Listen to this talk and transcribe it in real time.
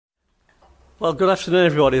Well, good afternoon,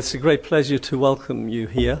 everybody. It's a great pleasure to welcome you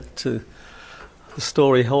here to the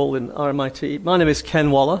Story Hall in RMIT. My name is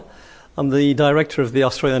Ken Waller. I'm the director of the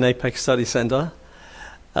Australian APEC Study Centre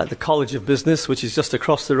at the College of Business, which is just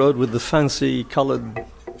across the road with the fancy coloured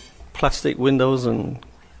plastic windows and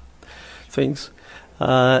things.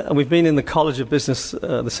 And we've been in the College of Business,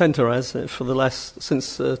 the centre,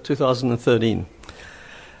 since 2013.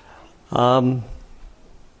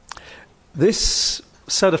 This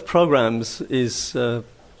set of programs is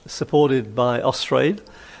supported by Austrade,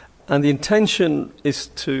 and the intention is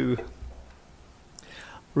to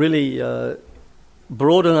really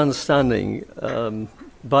broaden understanding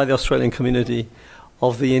by the Australian community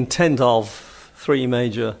of the intent of three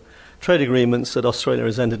major trade agreements that Australia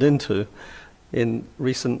has entered into in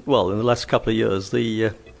the last couple of years: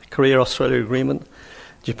 the Korea-Australia Agreement,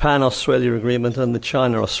 Japan-Australia Agreement, and the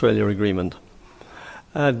China-Australia Agreement.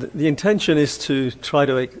 And the intention is to try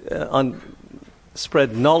to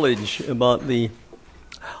spread knowledge about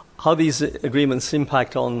how these agreements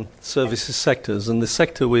impact on services sectors. And the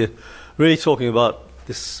sector we're really talking about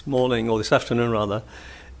this morning, or this afternoon rather,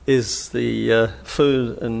 is the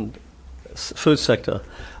food sector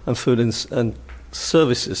and food and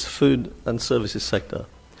services sector.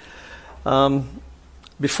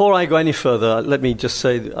 Before I go any further, let me just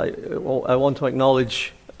say that I want to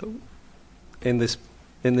acknowledge in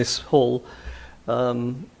this hall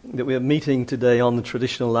that we are meeting today on the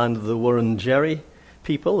traditional land of the Wurundjeri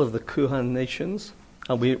people of the Kulin Nations,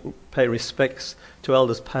 and we pay respects to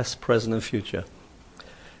elders past, present and future.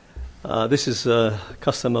 This is a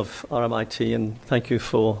custom of RMIT, and thank you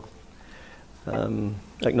for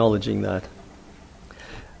acknowledging that.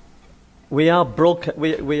 We are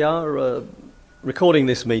recording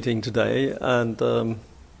this meeting today, and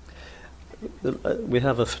we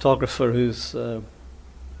have a photographer who's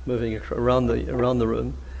moving around the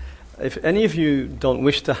room. If any of you don't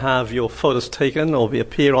wish to have your photos taken or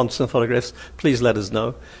appear on some photographs, please let us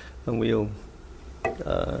know, and we'll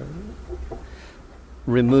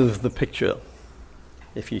remove the picture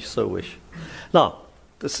if you so wish. Now,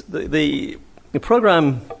 the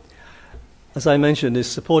program, as I mentioned, is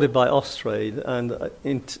supported by Austrade and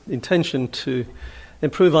intention to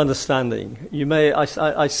improve understanding.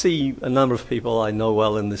 I see a number of people I know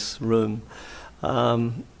well in this room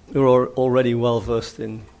who are already well versed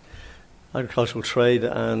in agricultural trade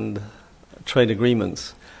and trade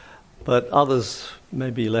agreements, but others may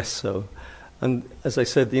be less so. And as I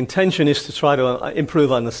said, the intention is to try to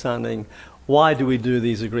improve understanding. Why do we do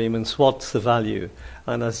these agreements? What's the value?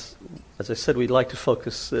 And as I said, we'd like to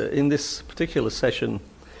focus in this particular session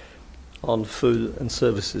on food and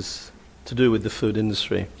services to do with the food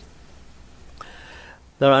industry.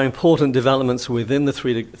 There are important developments within the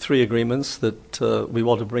three agreements that we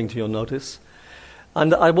want to bring to your notice.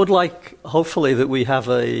 And I would like, hopefully, that we have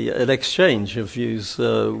an exchange of views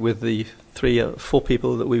with the 3 or 4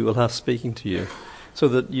 people that we will have speaking to you, so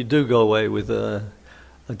that you do go away with a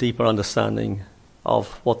deeper understanding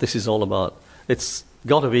of what this is all about. It's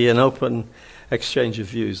got to be an open exchange of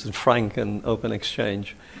views, and frank and open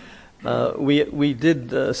exchange. We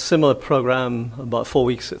did a similar program about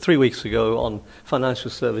 3 weeks ago on financial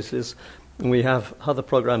services, and we have other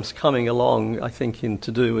programs coming along, I think,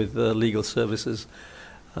 to do with legal services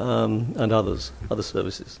and other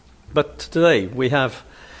services. But today we have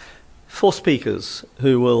 4 speakers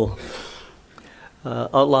who will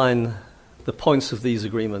outline the points of these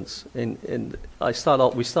agreements. We start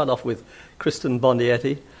off with Kristen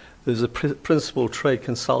Bondietti, who's a principal trade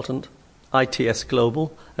consultant, ITS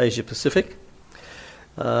Global, Asia Pacific,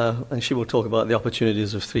 and she will talk about the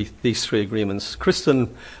opportunities of these 3 agreements.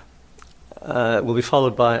 Kristen will be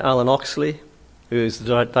followed by Alan Oxley, who is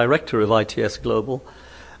the director of ITS Global.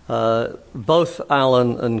 Both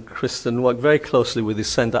Alan and Kristen work very closely with this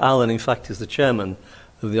centre. Alan, in fact, is the chairman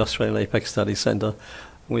of the Australian APEC Study Centre.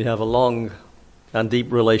 We have a long and deep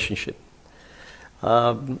relationship.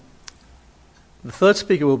 The third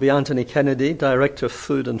speaker will be Anthony Kennedy, Director of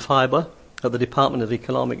Food and Fibre at the Department of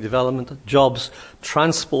Economic Development, Jobs,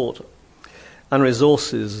 Transport and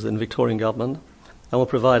Resources in Victorian Government, and will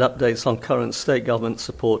provide updates on current state government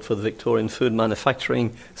support for the Victorian food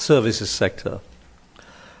manufacturing services sector.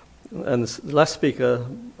 And the last speaker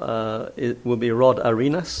will be Rod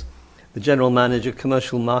Arenas, the General Manager,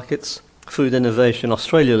 Commercial Markets, Food Innovation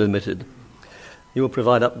Australia Limited. He will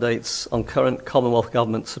provide updates on current Commonwealth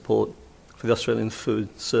Government support for the Australian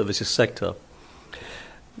food services sector.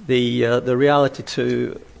 The reality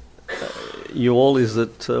to you all is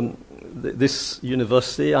that this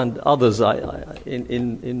university and others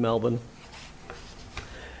in Melbourne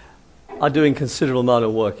are doing considerable amount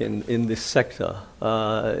of work in this sector,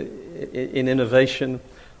 in innovation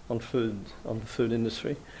on the food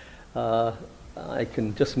industry. I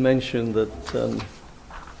can just mention that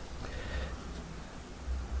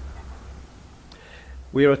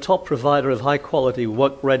we are a top provider of high-quality,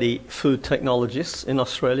 work-ready food technologists in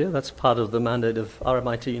Australia. That's part of the mandate of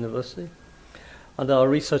RMIT University. And our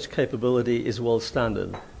research capability is world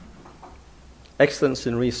standard. Excellence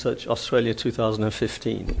in Research Australia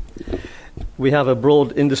 2015. We have a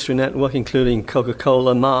broad industry network, including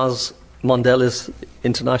Coca-Cola, Mars, Mondelez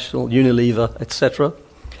International, Unilever, etc.,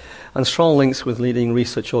 and strong links with leading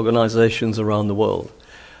research organizations around the world.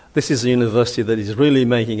 This is a university that is really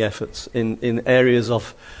making efforts in areas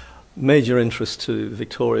of major interest to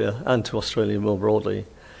Victoria and to Australia more broadly.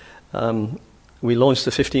 We launched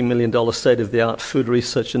a $15 million state-of-the-art Food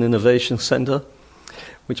Research and Innovation Centre,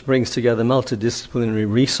 which brings together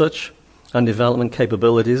multidisciplinary research and development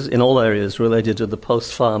capabilities in all areas related to the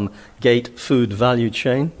post-farm gate food value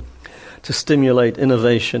chain to stimulate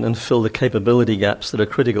innovation and fill the capability gaps that are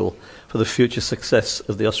critical for the future success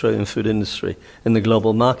of the Australian food industry in the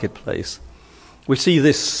global marketplace. We see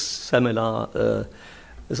this seminar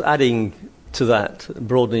as adding to that,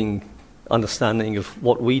 broadening understanding of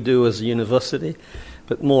what we do as a university,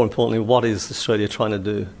 but more importantly, what is Australia trying to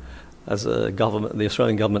do as a government, the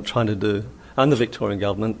Australian government trying to do, and the Victorian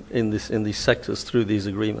government in these sectors through these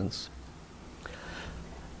agreements.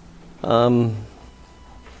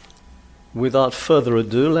 Without further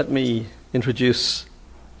ado, let me introduce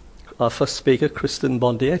our first speaker, Kristen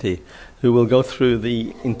Bondietti, who will go through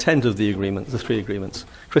the intent of the agreement, the three agreements.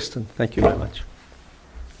 Kristen, thank you very much.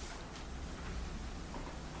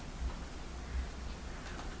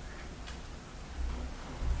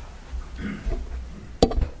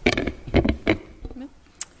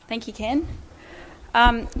 Thank you, Ken.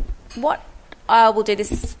 What I will do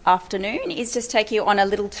this afternoon is just take you on a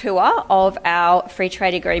little tour of our free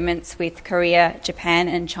trade agreements with Korea, Japan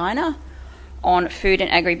and China on food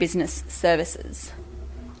and agribusiness services.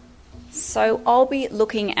 So I'll be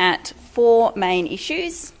looking at four main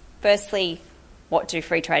issues. Firstly, what do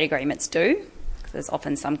free trade agreements do? Because there's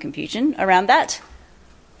often some confusion around that.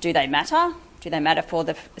 Do they matter? Do they matter for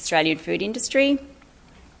the Australian food industry?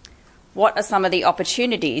 What are some of the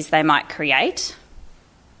opportunities they might create?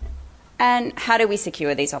 And how do we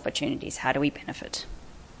secure these opportunities? How do we benefit?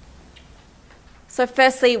 So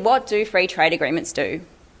firstly, what do free trade agreements do?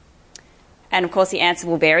 And of course, the answer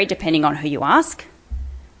will vary depending on who you ask.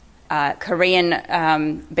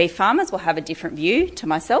 Korean beef farmers will have a different view to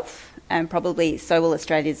myself, and probably so will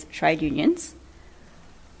Australia's trade unions.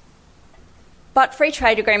 But free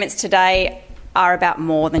trade agreements today are about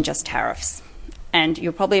more than just tariffs. And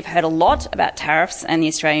you'll probably have heard a lot about tariffs and the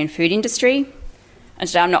Australian food industry. And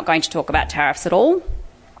today I'm not going to talk about tariffs at all.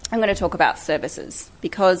 I'm going to talk about services,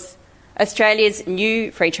 because Australia's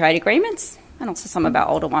new free trade agreements, and also some of our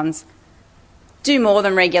older ones, do more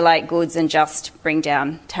than regulate goods and just bring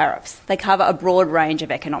down tariffs. They cover a broad range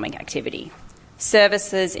of economic activity: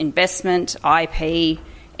 services, investment, IP,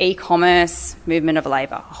 e-commerce, movement of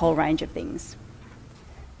labour, a whole range of things.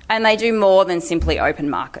 And they do more than simply open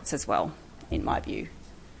markets as well, in my view.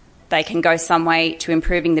 They can go some way to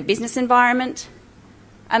improving the business environment,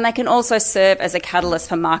 and they can also serve as a catalyst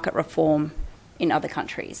for market reform in other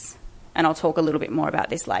countries. And I'll talk a little bit more about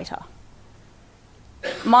this later.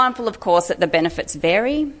 Mindful, of course, that the benefits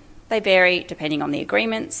vary. They vary depending on the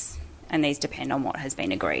agreements, and these depend on what has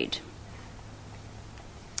been agreed.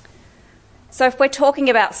 So if we're talking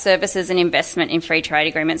about services and investment in free trade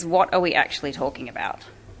agreements, what are we actually talking about?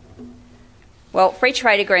 Well, free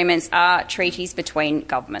trade agreements are treaties between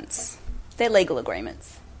governments. They're legal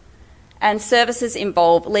agreements. And services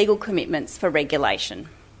involve legal commitments for regulation.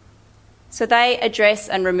 So they address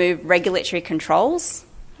and remove regulatory controls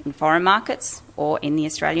in foreign markets or in the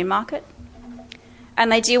Australian market.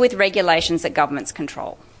 And they deal with regulations that governments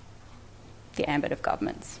control, the ambit of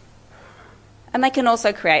governments. And they can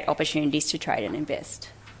also create opportunities to trade and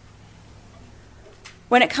invest.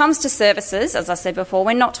 When it comes to services, as I said before,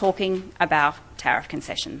 we're not talking about tariff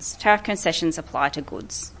concessions. Tariff concessions apply to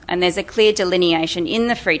goods, and there's a clear delineation in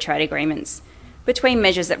the free trade agreements between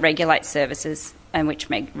measures that regulate services and which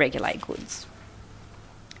regulate goods.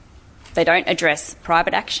 They don't address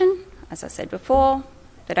private action, as I said before.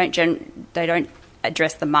 They don't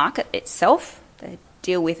address the market itself. They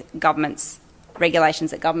deal with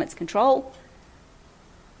regulations that governments control.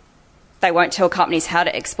 They won't tell companies how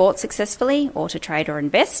to export successfully or to trade or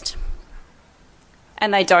invest.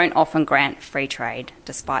 And they don't often grant free trade,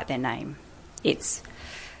 despite their name. It's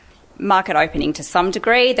market opening to some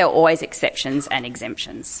degree. There are always exceptions and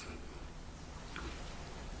exemptions.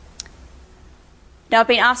 Now, I've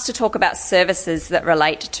been asked to talk about services that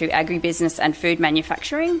relate to agribusiness and food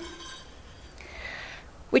manufacturing,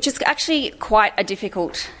 which is actually quite a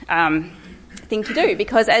difficult thing to do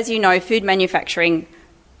because, as you know, food manufacturing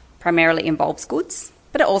primarily involves goods,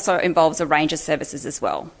 but it also involves a range of services as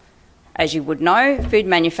well. As you would know, food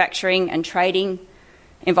manufacturing and trading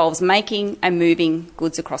involves making and moving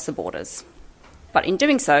goods across the borders. But in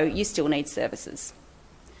doing so, you still need services.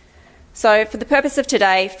 So for the purpose of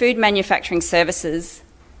today, food manufacturing services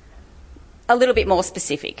are a little bit more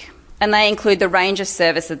specific, and they include the range of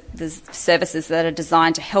services that are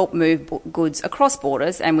designed to help move goods across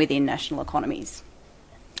borders and within national economies.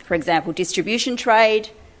 For example, distribution trade,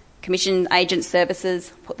 commission agent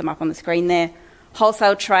services, put them up on the screen there,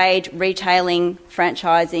 wholesale trade, retailing,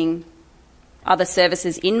 franchising, other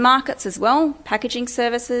services in markets as well, packaging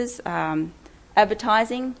services,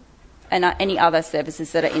 advertising, and any other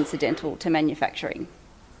services that are incidental to manufacturing.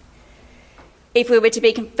 If we were to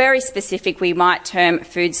be very specific, we might term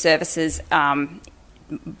food services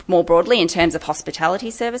more broadly in terms of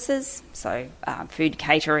hospitality services, so food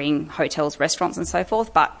catering, hotels, restaurants and so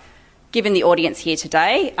forth, but given the audience here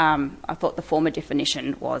today, I thought the former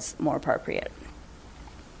definition was more appropriate.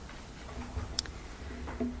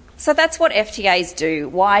 So that's what FTAs do.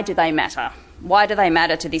 Why do they matter? Why do they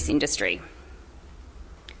matter to this industry?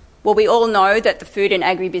 Well, we all know that the food and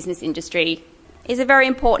agribusiness industry is a very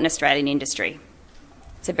important Australian industry.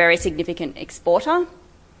 It's a very significant exporter.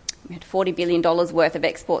 We had $40 billion worth of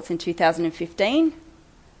exports in 2015.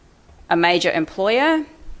 A major employer,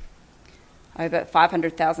 over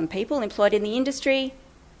 500,000 people employed in the industry,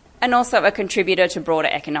 and also a contributor to broader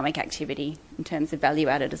economic activity in terms of value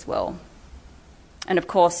added as well. And of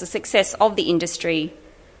course, the success of the industry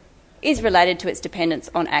is related to its dependence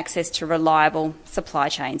on access to reliable supply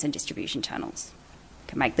chains and distribution channels.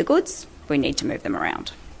 To make the goods, we need to move them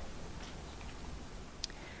around.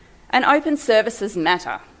 And open services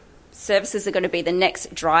matter. Services are going to be the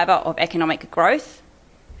next driver of economic growth,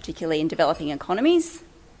 particularly in developing economies.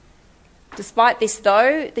 Despite this,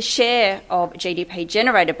 though, the share of GDP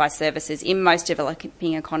generated by services in most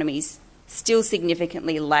developing economies still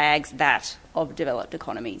significantly lags that of developed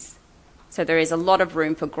economies. So there is a lot of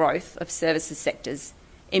room for growth of services sectors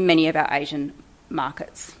in many of our Asian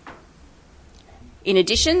markets. In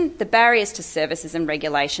addition, the barriers to services and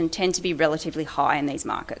regulation tend to be relatively high in these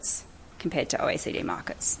markets compared to OECD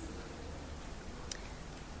markets.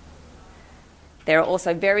 There are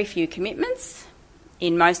also very few commitments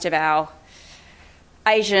in most of our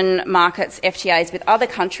Asian markets, FTAs with other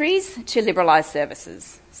countries, to liberalise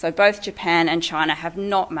services. So both Japan and China have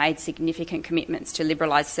not made significant commitments to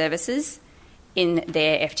liberalise services in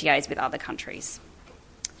their FTAs with other countries.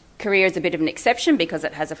 Korea is a bit of an exception because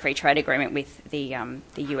it has a free trade agreement with the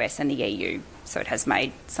US and the EU, so it has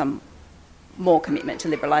made some more commitment to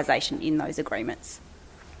liberalisation in those agreements.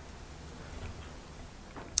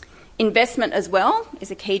 Investment as well is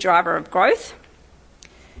a key driver of growth.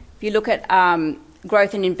 If you look at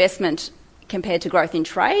growth in investment compared to growth in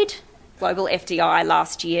trade, global FDI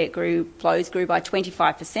last year flows grew by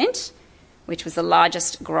 25%, which was the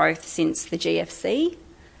largest growth since the GFC.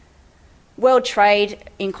 World trade,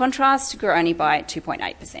 in contrast, grew only by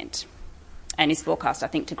 2.8% and is forecast, I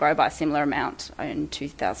think, to grow by a similar amount in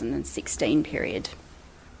 2016 period.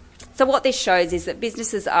 So what this shows is that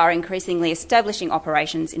businesses are increasingly establishing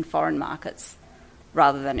operations in foreign markets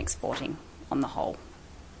rather than exporting on the whole.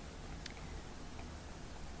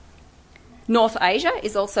 North Asia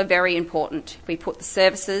is also very important if we put the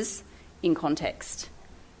services in context.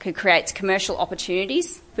 It creates commercial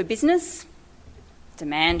opportunities for business.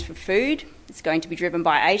 Demand for food is going to be driven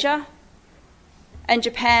by Asia. And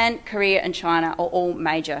Japan, Korea and China are all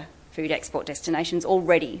major food export destinations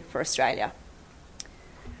already for Australia.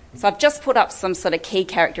 So I've just put up some sort of key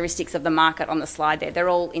characteristics of the market on the slide there. They're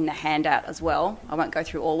all in the handout as well. I won't go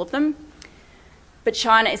through all of them. But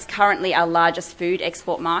China is currently our largest food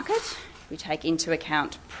export market. We take into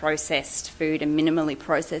account processed food and minimally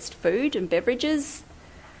processed food and beverages.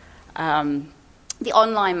 The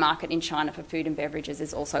online market in China for food and beverages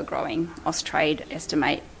is also growing. Austrade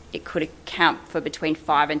estimate it could account for between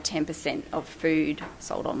 5 and 10% of food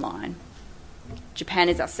sold online. Japan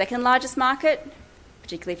is our second largest market,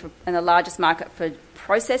 particularly and the largest market for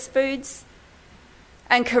processed foods.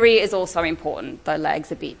 And Korea is also important, though lags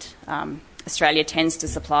a bit. Australia tends to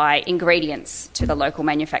supply ingredients to the local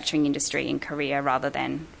manufacturing industry in Korea rather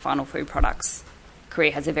than final food products.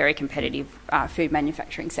 Korea has a very competitive food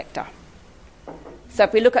manufacturing sector. So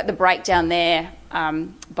if we look at the breakdown there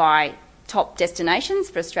by top destinations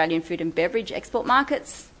for Australian food and beverage export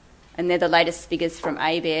markets, and they're the latest figures from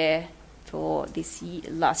ABARE for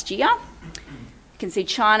last year, can see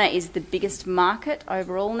China is the biggest market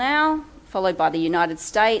overall now, followed by the United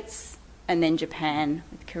States, and then Japan,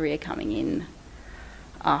 with Korea coming in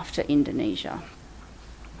after Indonesia.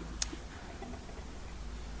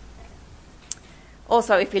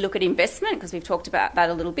 Also, if we look at investment, because we've talked about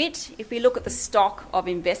that a little bit, if we look at the stock of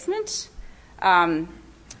investment from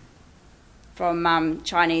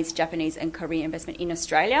Chinese, Japanese and Korean investment in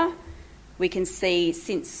Australia, we can see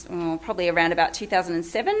since probably around about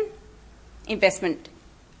 2007, investment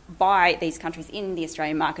by these countries in the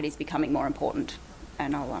Australian market is becoming more important,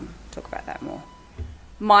 and I'll talk about that more.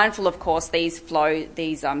 Mindful, of course, these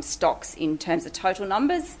stocks in terms of total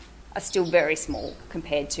numbers are still very small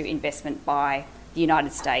compared to investment by the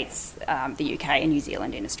United States, the UK and New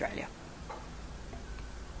Zealand in Australia.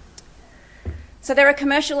 So there are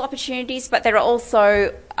commercial opportunities, but there are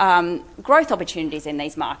also growth opportunities in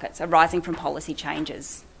these markets arising from policy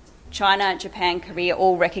changes. China, Japan, Korea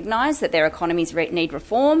all recognise that their economies need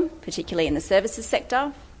reform, particularly in the services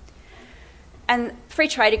sector. And free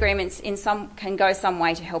trade agreements can go some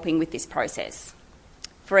way to helping with this process.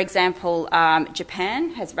 For example,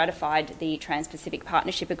 Japan has ratified the Trans-Pacific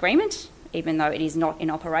Partnership Agreement, even though it is not in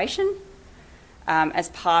operation, as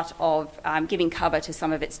part of giving cover to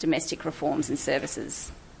some of its domestic reforms and services.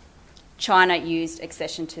 China used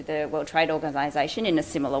accession to the World Trade Organization in a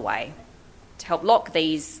similar way to help lock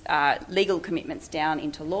these legal commitments down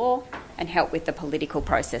into law and help with the political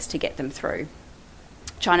process to get them through.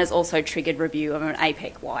 China's also triggered review of an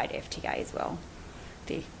APEC-wide FTA as well,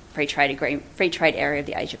 the free trade area of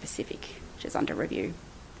the Asia Pacific, which is under review.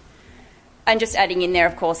 And just adding in there,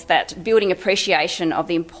 of course, that building appreciation of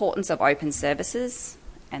the importance of open services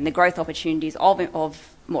and the growth opportunities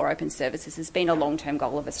of more open services has been a long-term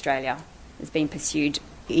goal of Australia. It's been pursued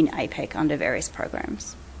in APEC under various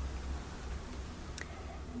programs.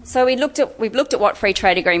 So we've looked at what free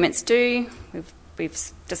trade agreements do.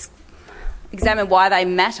 We've just examined why they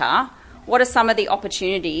matter. What are some of the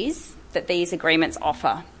opportunities that these agreements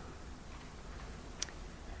offer?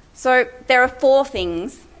 So there are four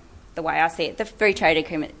things, the way I see it, the free trade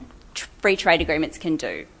agreements can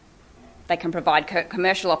do. They can provide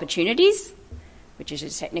commercial opportunities, which is a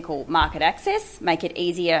technical market access, make it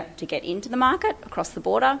easier to get into the market across the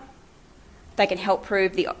border. They can help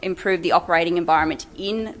improve the operating environment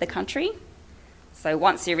in the country. So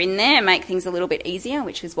once you're in there, make things a little bit easier,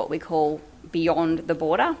 which is what we call beyond the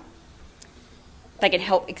border. They can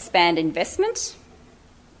help expand investment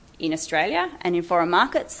in Australia and in foreign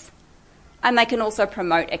markets. And they can also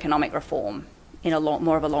promote economic reform in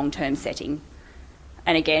more of a long-term setting.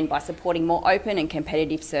 And again, by supporting more open and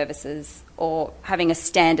competitive services or having a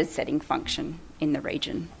standard-setting function in the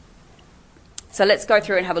region. So let's go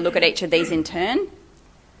through and have a look at each of these in turn.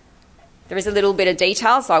 There is a little bit of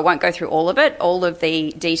detail, so I won't go through all of it. All of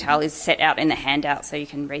the detail is set out in the handout, so you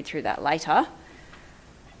can read through that later.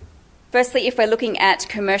 Firstly, if we're looking at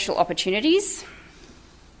commercial opportunities,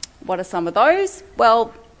 what are some of those?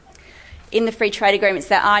 Well, in the free trade agreements,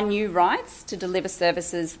 there are new rights to deliver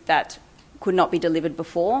services that could not be delivered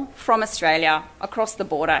before from Australia across the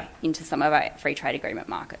border into some of our free trade agreement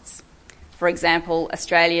markets. For example,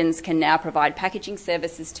 Australians can now provide packaging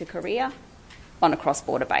services to Korea on a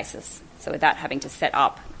cross-border basis, so without having to set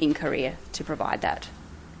up in Korea to provide that.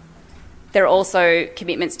 There are also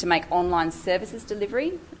commitments to make online services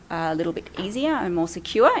delivery a little bit easier and more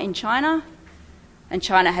secure in China, and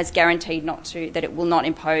China has guaranteed that it will not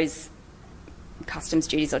impose customs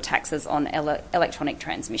duties or taxes on electronic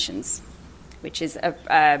transmissions, which is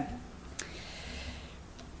a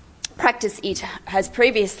practice it has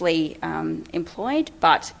previously employed,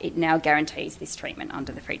 but it now guarantees this treatment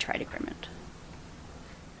under the free trade agreement.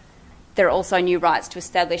 There are also new rights to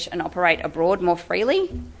establish and operate abroad more freely.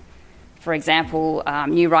 For example,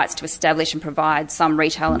 new rights to establish and provide some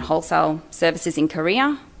retail and wholesale services in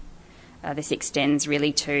Korea. This extends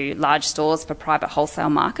really to large stores for private wholesale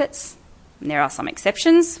markets. And there are some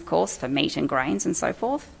exceptions, of course, for meat and grains and so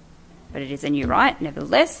forth, but it is a new right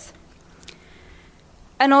nevertheless.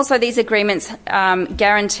 And also these agreements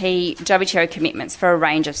guarantee WTO commitments for a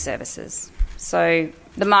range of services. So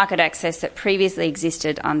the market access that previously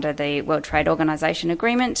existed under the World Trade Organization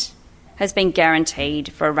agreement has been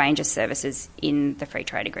guaranteed for a range of services in the free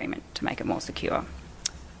trade agreement to make it more secure.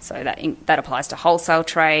 So that applies to wholesale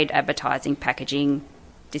trade, advertising, packaging,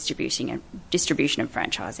 distribution and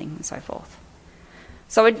franchising and so forth.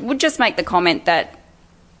 So I would just make the comment that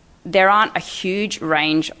there aren't a huge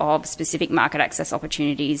range of specific market access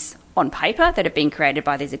opportunities on paper that have been created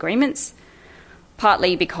by these agreements,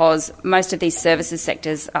 partly because most of these services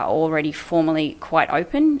sectors are already formally quite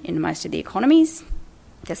open in most of the economies.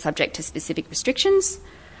 They're subject to specific restrictions.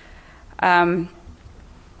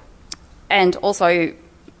 and also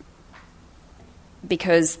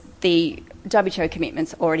because the WTO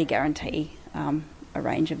commitments already guarantee a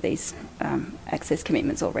range of these access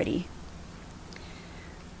commitments already.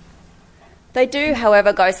 They do,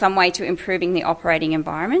 however, go some way to improving the operating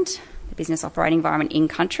environment, the business operating environment in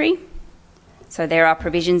country. So there are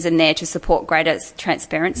provisions in there to support greater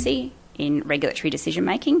transparency in regulatory decision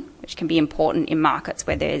making, which can be important in markets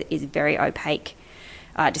where there is very opaque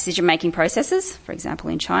decision making processes, for example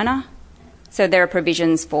in China. So there are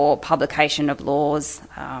provisions for publication of laws,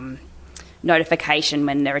 notification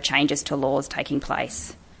when there are changes to laws taking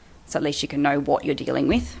place, so at least you can know what you're dealing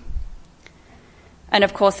with. And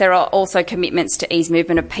of course there are also commitments to ease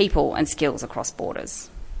movement of people and skills across borders,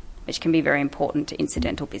 which can be very important to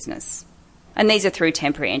incidental business. And these are through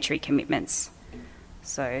temporary entry commitments,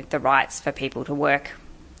 so the rights for people to work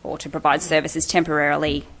or to provide services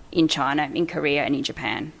temporarily in China, in Korea and in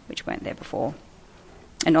Japan, which weren't there before.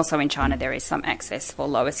 And also in China there is some access for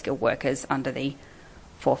lower skilled workers under the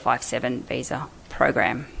 457 visa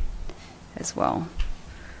program as well.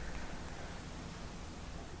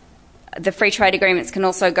 The free trade agreements can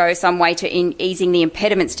also go some way to easing the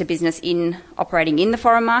impediments to business in operating in the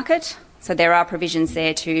foreign market. So there are provisions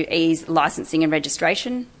there to ease licensing and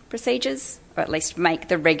registration procedures, or at least make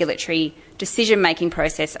the regulatory decision-making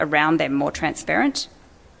process around them more transparent.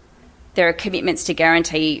 There are commitments to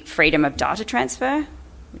guarantee freedom of data transfer,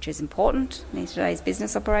 which is important in today's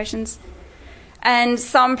business operations, and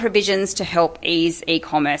some provisions to help ease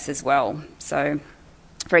e-commerce as well. So,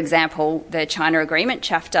 for example, the China Agreement,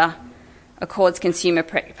 CHAFTA, accords consumer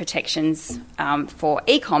protections for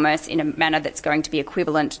e-commerce in a manner that's going to be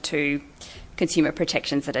equivalent to consumer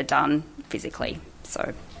protections that are done physically.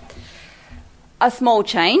 So, a small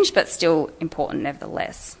change, but still important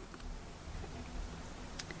nevertheless.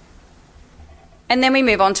 And then we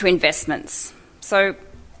move on to investments. So,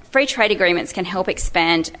 free trade agreements can help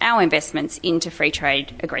expand our investments into free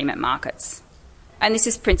trade agreement markets. And this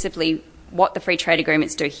is principally what the free trade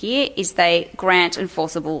agreements do here, is they grant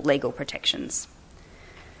enforceable legal protections.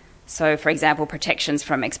 So, for example, protections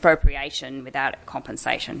from expropriation without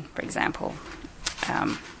compensation, for example.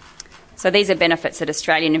 So these are benefits that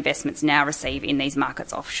Australian investments now receive in these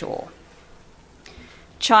markets offshore.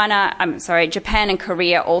 Japan and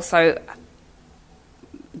Korea also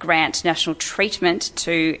grant national treatment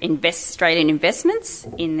to Australian investments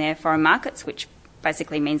in their foreign markets, which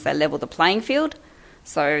basically means they level the playing field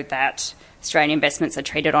so that Australian investments are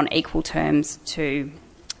treated on equal terms to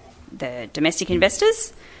the domestic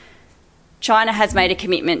investors. China has made a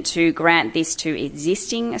commitment to grant this to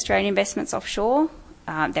existing Australian investments offshore.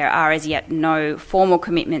 There are as yet no formal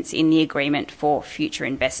commitments in the agreement for future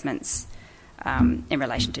investments in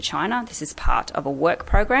relation to China. This is part of a work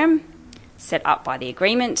program set up by the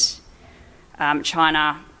agreement.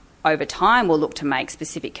 China, over time, will look to make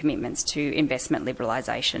specific commitments to investment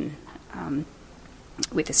liberalisation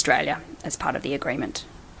with Australia as part of the agreement.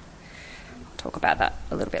 I'll talk about that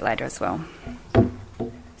a little bit later as well.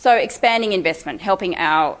 So, expanding investment, helping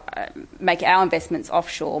make our investments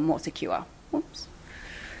offshore more secure. Oops.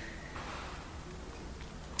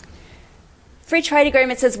 Free trade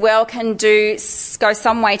agreements as well can go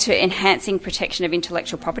some way to enhancing protection of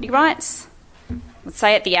intellectual property rights. Let's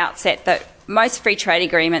say at the outset that most free trade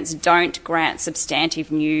agreements don't grant substantive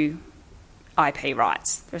new IP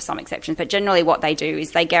rights. There are some exceptions, but generally what they do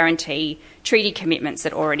is they guarantee treaty commitments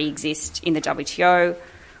that already exist in the WTO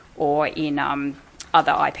or in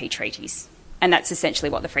other IP treaties. And that's essentially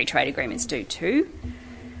what the free trade agreements do too.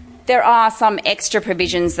 There are some extra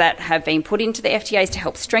provisions that have been put into the FTAs to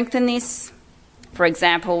help strengthen this. For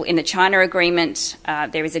example, in the China agreement,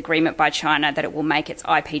 there is agreement by China that it will make its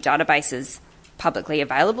IP databases publicly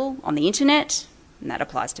available on the internet, and that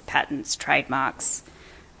applies to patents, trademarks,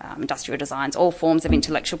 industrial designs, all forms of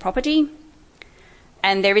intellectual property.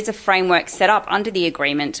 And there is a framework set up under the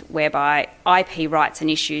agreement whereby IP rights and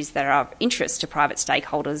issues that are of interest to private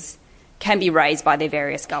stakeholders can be raised by their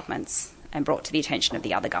various governments and brought to the attention of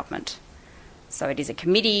the other government. So it is a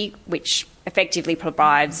committee which effectively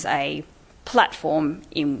provides a platform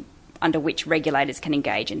under which regulators can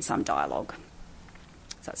engage in some dialogue.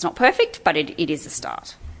 So it's not perfect, but it is a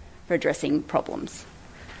start for addressing problems.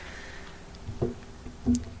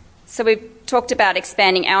 So we've talked about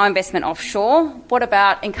expanding our investment offshore. What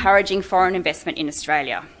about encouraging foreign investment in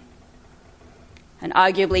Australia? And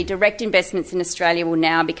arguably, direct investments in Australia will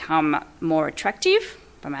now become more attractive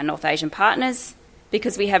from our North Asian partners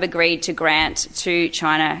because we have agreed to grant to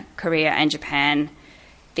China, Korea and Japan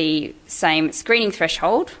the same screening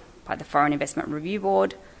threshold by the Foreign Investment Review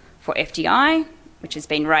Board for FDI, which has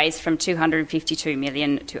been raised from $252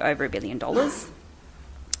 million to over $1 billion.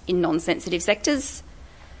 in non-sensitive sectors,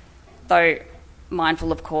 though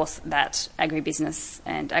mindful, of course, that agribusiness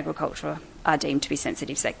and agriculture are deemed to be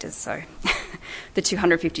sensitive sectors, so the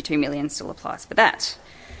 $252 million still applies for that.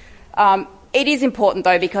 It is important,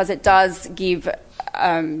 though, because it does give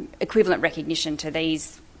equivalent recognition to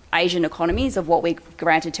these Asian economies of what we've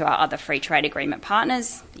granted to our other free trade agreement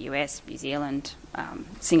partners, the US, New Zealand,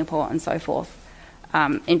 Singapore and so forth,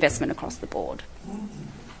 investment across the board.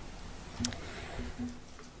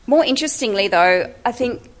 More interestingly, though, I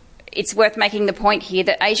think it's worth making the point here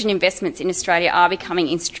that Asian investments in Australia are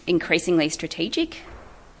becoming increasingly strategic.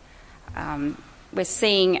 We're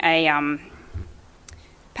seeing a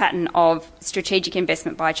pattern of strategic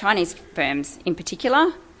investment by Chinese firms in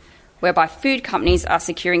particular, whereby food companies are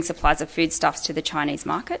securing supplies of foodstuffs to the Chinese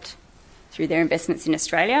market through their investments in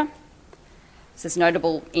Australia. This is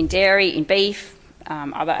notable in dairy, in beef,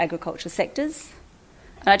 other agricultural sectors.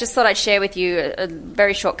 And I just thought I'd share with you a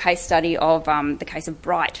very short case study of the case of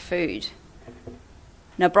Bright Food.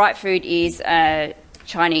 Now, Bright Food is a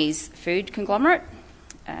Chinese food conglomerate,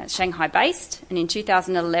 Shanghai-based, and in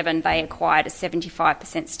 2011 they acquired a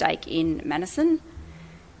 75% stake in Madison,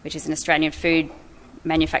 which is an Australian food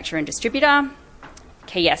manufacturer and distributor.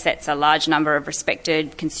 Key assets are a large number of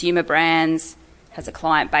respected consumer brands, has a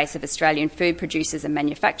client base of Australian food producers and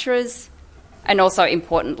manufacturers, and also,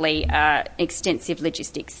 importantly, extensive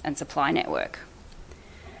logistics and supply network.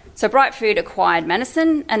 So Bright Food acquired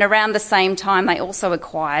Madison, and around the same time they also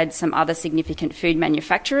acquired some other significant food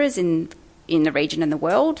manufacturers in the region and the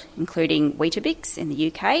world, including Weetabix in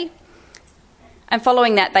the UK. And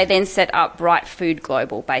following that, they then set up Bright Food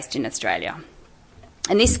Global, based in Australia.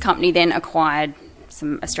 And this company then acquired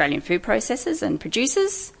some Australian food processors and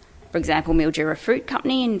producers, for example, Mildura Fruit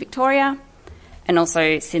Company in Victoria, and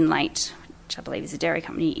also Synlait, which I believe is a dairy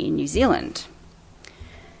company in New Zealand.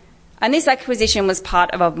 And this acquisition was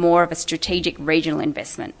part of more of a strategic regional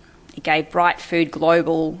investment. It gave Bright Food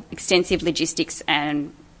Global extensive logistics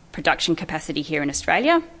and production capacity here in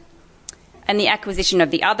Australia. And the acquisition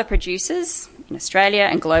of the other producers in Australia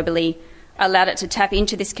and globally allowed it to tap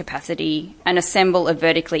into this capacity and assemble a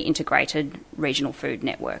vertically integrated regional food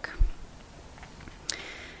network.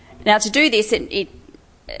 Now, to do this,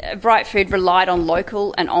 Bright Food relied on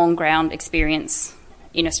local and on-ground experience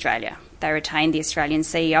in Australia. They retained the Australian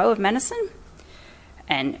CEO of Madison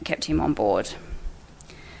and kept him on board.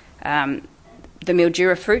 The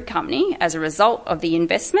Mildura Fruit Company, as a result of the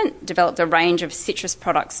investment, developed a range of citrus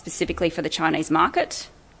products specifically for the Chinese market.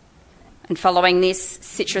 And following this,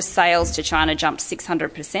 citrus sales to China jumped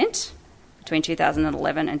 600% between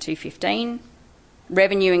 2011 and 2015.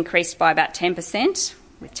 Revenue increased by about 10%,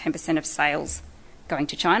 with 10% of sales going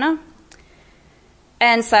to China.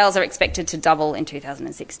 And sales are expected to double in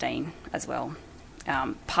 2016 as well,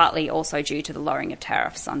 partly also due to the lowering of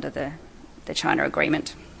tariffs under the China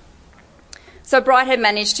agreement. So Bright had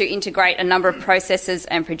managed to integrate a number of processors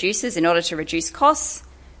and producers in order to reduce costs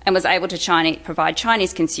and was able to provide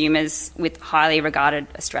Chinese consumers with highly regarded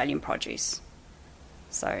Australian produce.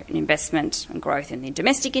 So an investment and growth in the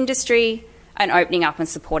domestic industry and opening up and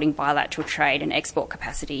supporting bilateral trade and export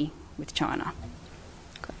capacity with China.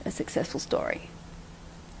 A successful story.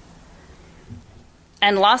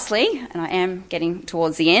 And lastly, and I am getting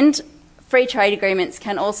towards the end, free trade agreements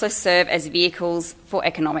can also serve as vehicles for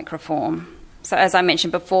economic reform. So as I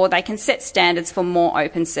mentioned before, they can set standards for more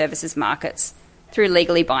open services markets through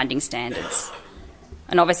legally binding standards.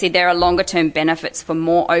 And obviously there are longer term benefits for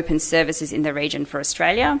more open services in the region for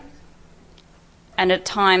Australia. And at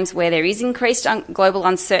times where there is increased global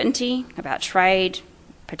uncertainty about trade,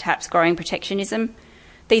 perhaps growing protectionism,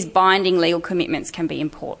 these binding legal commitments can be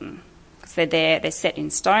important because they're there, they're set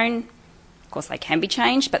in stone. Of course, they can be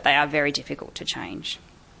changed, but they are very difficult to change.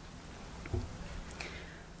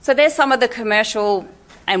 So there's some of the commercial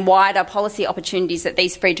and wider policy opportunities that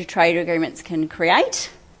these free trade agreements can create.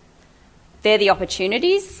 They're the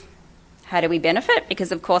opportunities. How do we benefit?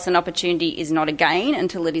 Because, of course, an opportunity is not a gain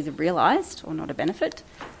until it is realised, or not a benefit.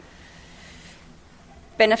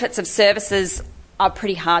 Benefits of services are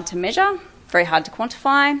pretty hard to measure, very hard to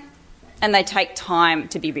quantify, and they take time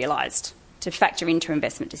to be realised, to factor into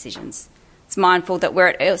investment decisions. It's mindful that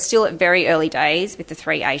we're still at very early days with the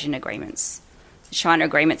 3 Asian agreements. The China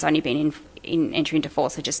agreement's only been in entry into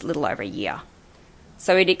force for just a little over a year.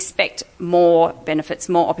 So we'd expect more benefits,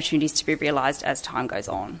 more opportunities to be realised as time goes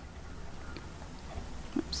on.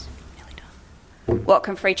 Oops, nearly done. What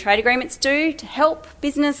can free trade agreements do to help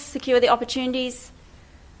business secure the opportunities?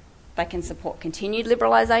 They can support continued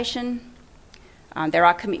liberalisation. There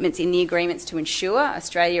are commitments in the agreements to ensure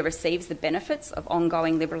Australia receives the benefits of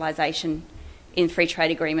ongoing liberalisation in free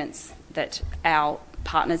trade agreements that our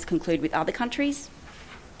partners conclude with other countries.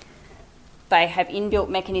 They have inbuilt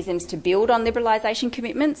mechanisms to build on liberalisation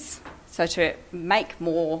commitments, so to make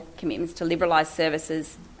more commitments to liberalise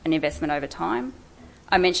services and investment over time.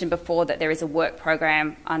 I mentioned before that there is a work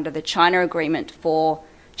program under the China Agreement for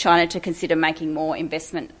China to consider making more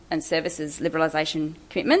investment and services liberalisation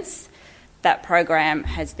commitments. That program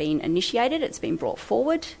has been initiated, it's been brought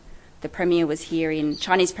forward. The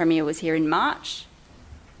Chinese Premier was here in March,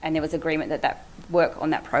 and there was agreement that work on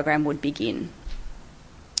that program would begin.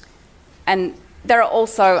 And there are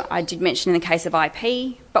also, I did mention in the case of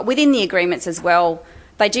IP, but within the agreements as well,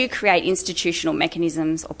 they do create institutional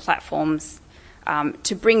mechanisms or platforms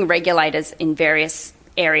to bring regulators in various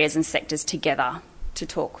areas and sectors together to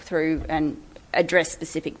talk through and address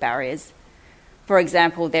specific barriers. For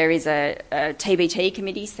example, there is a TBT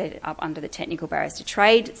committee set up under the Technical Barriers to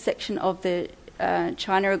Trade section of the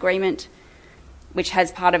China Agreement, which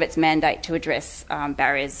has part of its mandate to address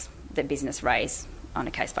barriers that business raise on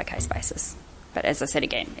a case-by-case basis. But as I said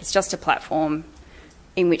again, it's just a platform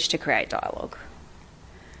in which to create dialogue.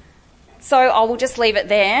 So I will just leave it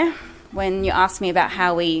there. When you ask me about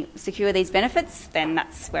how we secure these benefits, then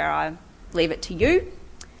that's where I leave it to you.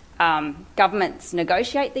 Governments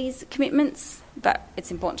negotiate these commitments, but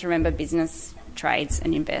it's important to remember business trades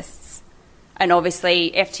and invests. And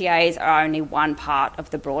obviously FTAs are only one part of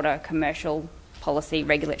the broader commercial policy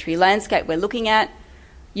regulatory landscape we're looking at.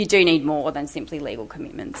 You do need more than simply legal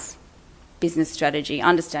commitments. Business strategy,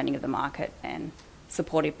 understanding of the market and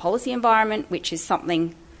supportive policy environment, which is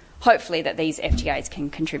something hopefully that these FTAs can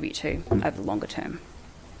contribute to over the longer term.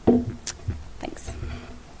 Thanks.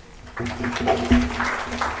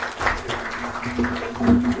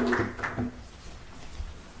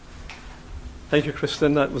 Thank you,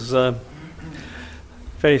 Kristen. That was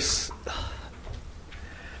very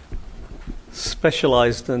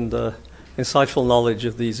specialised and insightful knowledge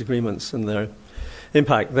of these agreements and their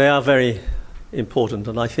impact. They are very important,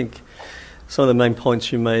 and I think some of the main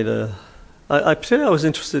points you made I particularly was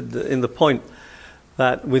interested in the point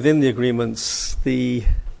that within the agreements, the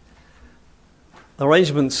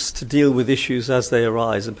arrangements to deal with issues as they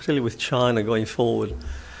arise, and particularly with China going forward,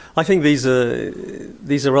 I think these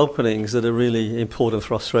are openings that are really important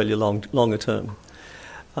for Australia longer term.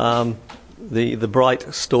 The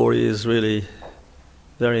Bright story is really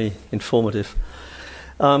very informative.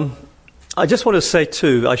 I just want to say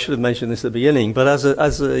too, I should have mentioned this at the beginning, but as a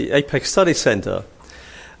APEC Study Centre,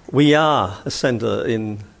 we are a centre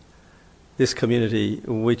in this community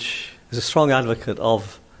which is a strong advocate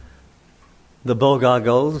of the BOGAR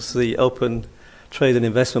goals, the open trade and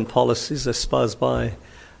investment policies espoused by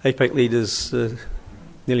APEC leaders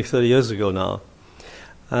nearly 30 years ago now.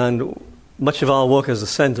 And much of our work as a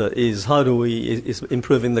centre is is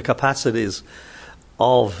improving the capacities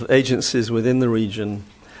of agencies within the region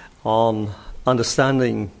on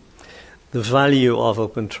understanding the value of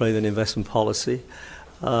open trade and investment policy.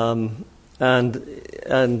 And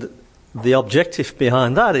the objective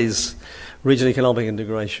behind that is regional economic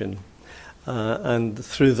integration, and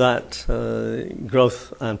through that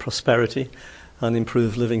growth and prosperity and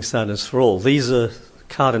improved living standards for all. These are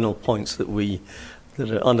cardinal points that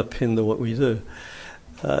underpin what we do.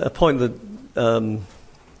 A point that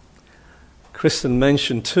Kristen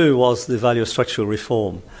mentioned too was the value of structural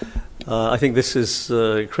reform. I think this is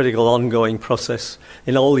a critical ongoing process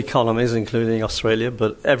in all economies, including Australia,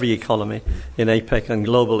 but every economy in APEC and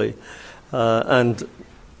globally. And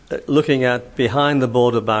looking at behind the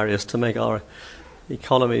border barriers to make our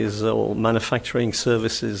economies or manufacturing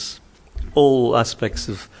services, all aspects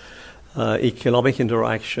of economic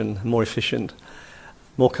interaction more efficient,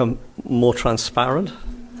 more transparent,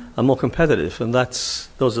 and more competitive. And those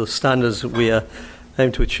are the standards that we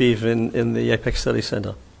aim to achieve in the APEC Study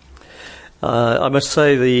Centre. I must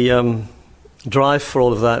say the drive for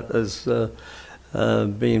all of that has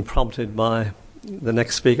been prompted by the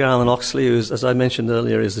next speaker, Alan Oxley, who, as I mentioned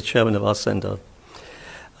earlier, is the chairman of our centre.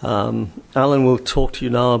 Alan will talk to you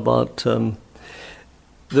now about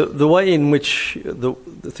the way in which the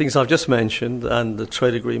things I've just mentioned and the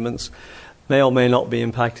trade agreements may or may not be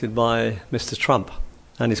impacted by Mr. Trump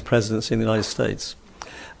and his presidency in the United States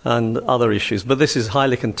and other issues. But this is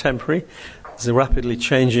highly contemporary. It's a rapidly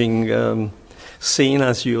changing scene,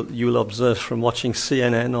 as you'll observe from watching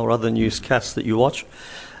CNN or other newscasts that you watch.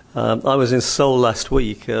 I was in Seoul last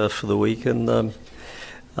week for the week, and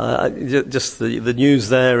just the news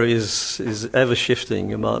there is ever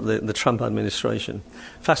shifting about the Trump administration.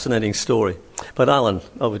 Fascinating story. But Alan,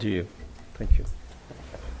 over to you. Thank you.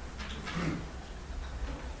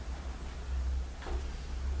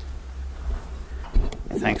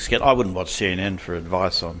 Thanks, Kit. I wouldn't watch CNN for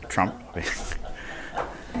advice on Trump.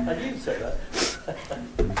 I knew you'd say that.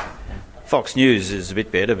 Fox News is a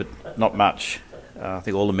bit better, but not much. I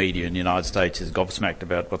think all the media in the United States is gobsmacked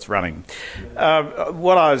about what's running.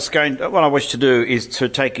 What I wish to do is to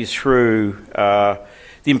take you through the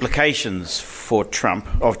implications for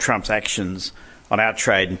Trump's actions on our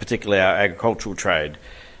trade, and particularly our agricultural trade.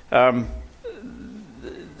 I'll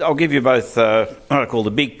give you both what I call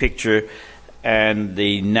the big picture and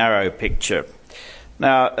the narrow picture.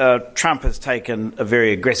 Now, Trump has taken a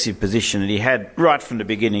very aggressive position, and he had right from the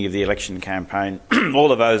beginning of the election campaign.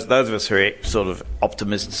 All of those of us who are sort of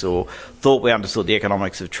optimists or thought we understood the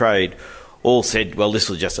economics of trade all said, well, this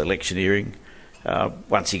was just electioneering.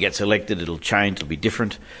 Once he gets elected, it'll change, it'll be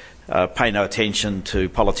different. Pay no attention to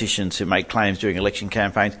politicians who make claims during election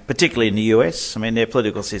campaigns, particularly in the US. I mean, their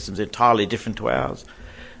political system's entirely different to ours.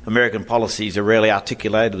 American policies are rarely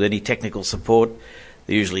articulated with any technical support.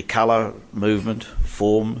 They're usually colour, movement,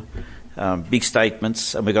 form, big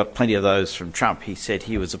statements, and we got plenty of those from Trump. He said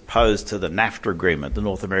he was opposed to the NAFTA agreement, the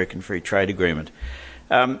North American Free Trade Agreement.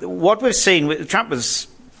 What we've seen, Trump was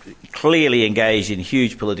clearly engaged in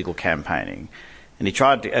huge political campaigning, and he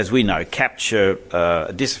tried to, as we know, capture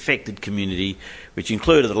a disaffected community, which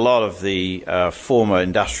included a lot of the former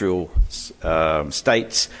industrial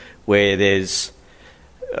states where there's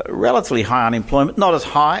relatively high unemployment, not as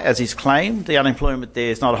high as he's claimed. The unemployment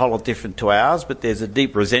there is not a whole lot different to ours, but there's a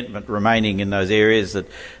deep resentment remaining in those areas that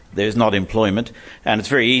there's not employment, and it's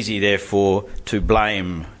very easy, therefore, to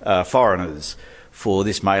blame foreigners for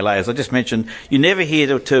this melee. As I just mentioned, you never hear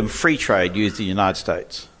the term free trade used in the United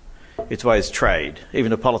States. It's always trade.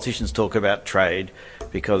 Even the politicians talk about trade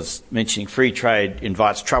because mentioning free trade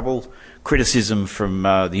invites trouble, criticism from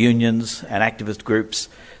the unions and activist groups.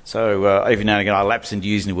 So every now and again I lapse into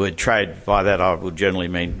using the word trade. By that I would generally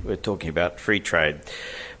mean we're talking about free trade.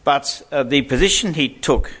 But the position he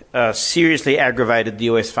took seriously aggravated the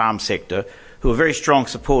US farm sector, who are very strong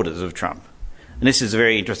supporters of Trump. And this is a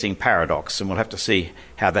very interesting paradox, and we'll have to see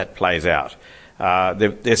how that plays out.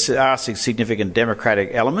 There are significant democratic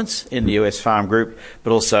elements in the US farm group,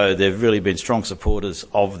 but also they've really been strong supporters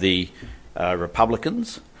of the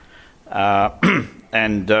Republicans.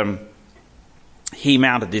 He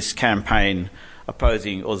mounted this campaign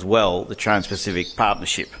opposing as well the Trans-Pacific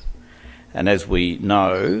Partnership. And as we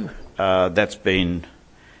know, that's been,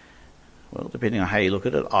 well, depending on how you look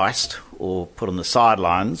at it, iced or put on the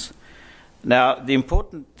sidelines. Now, the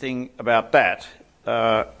important thing about that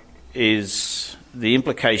is the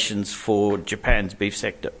implications for Japan's beef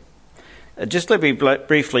sector. Just let me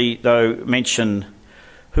briefly, though, mention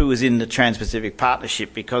who was in the Trans-Pacific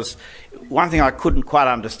Partnership, because one thing I couldn't quite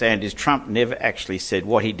understand is Trump never actually said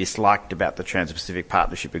what he disliked about the Trans-Pacific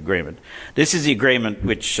Partnership Agreement. This is the agreement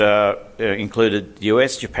which included the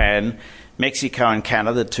US, Japan, Mexico and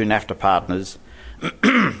Canada, the two NAFTA partners.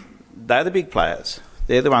 They're the big players.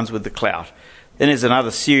 They're the ones with the clout. Then there's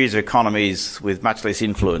another series of economies with much less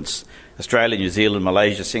influence: Australia, New Zealand,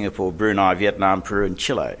 Malaysia, Singapore, Brunei, Vietnam, Peru and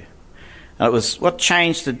Chile. And it was what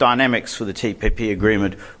changed the dynamics for the TPP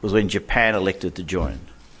agreement was when Japan elected to join.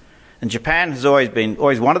 And Japan has always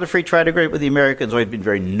wanted a free trade agreement with the Americans, always been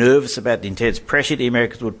very nervous about the intense pressure the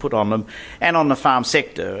Americans would put on them. And on the farm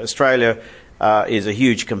sector, Australia is a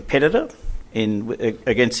huge competitor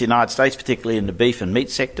against the United States, particularly in the beef and meat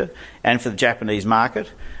sector, and for the Japanese market.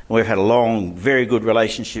 And we've had a long, very good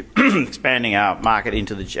relationship expanding our market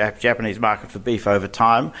into the Japanese market for beef over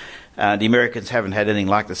time. The Americans haven't had anything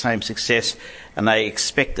like the same success, and they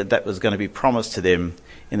expected that was going to be promised to them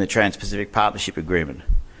in the Trans-Pacific Partnership Agreement.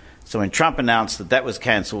 So when Trump announced that that was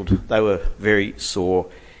cancelled, they were very sore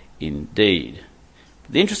indeed.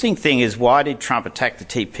 The interesting thing is, why did Trump attack the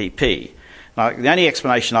TPP? Now, the only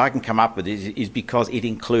explanation I can come up with is because it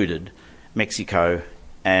included Mexico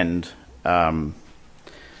and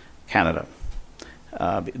Canada.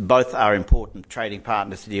 Both are important trading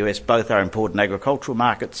partners to the US, both are important agricultural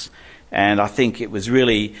markets, and I think it was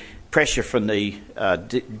really pressure from the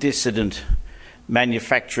dissident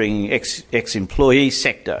manufacturing ex-employee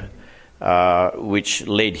sector which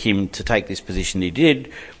led him to take this position he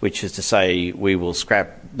did, which is to say we will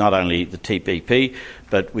scrap not only the TPP,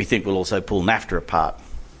 but we think we'll also pull NAFTA apart.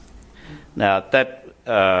 Now, that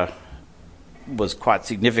was quite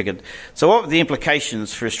significant. So what were the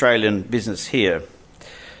implications for Australian business here?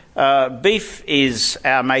 Beef is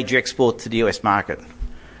our major export to the US market.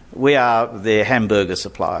 We are their hamburger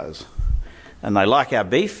suppliers. And they like our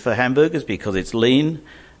beef for hamburgers because it's lean,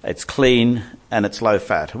 it's clean, and it's low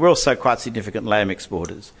fat. We're also quite significant lamb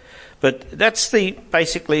exporters. But that's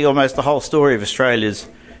basically almost the whole story of Australia's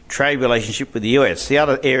trade relationship with the US. The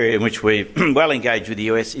other area in which we're well engaged with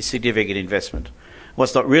the US is significant investment.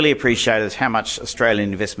 What's not really appreciated is how much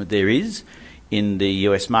Australian investment there is in the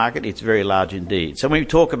US market. It's very large indeed. So when we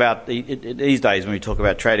talk about, these days when we talk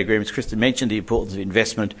about trade agreements, Kristen mentioned the importance of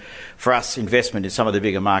investment. For us, investment in some of the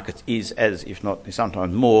bigger markets is as, if not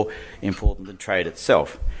sometimes more, important than trade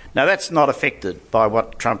itself. Now that's not affected by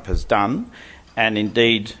what Trump has done, and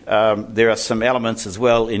indeed there are some elements as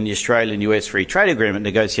well in the Australian-US Free Trade Agreement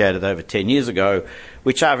negotiated over 10 years ago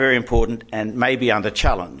which are very important and may be under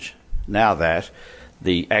challenge now that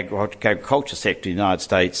the agriculture sector in the United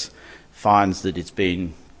States finds that it's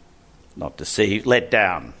been, not deceived, let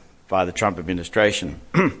down by the Trump administration.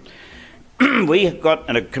 We got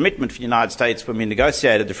a commitment from the United States when we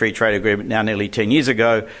negotiated the Free Trade Agreement now nearly 10 years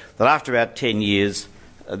ago that after about 10 years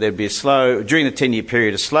there'd be during the 10-year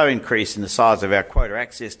period, a slow increase in the size of our quota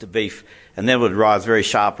access to beef, and then it would rise very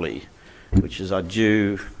sharply, which is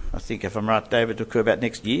due, I think if I'm right, David, to occur about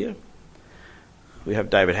next year. We have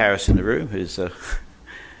David Harris in the room, who's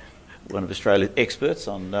one of Australia's experts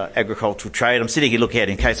on agricultural trade. I'm sitting here looking at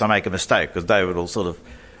it in case I make a mistake, because David will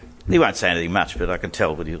he won't say anything much, but I can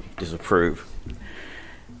tell that he'll disapprove.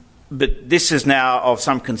 But this is now of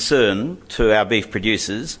some concern to our beef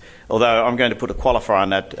producers, although I'm going to put a qualifier on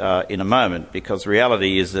that in a moment, because the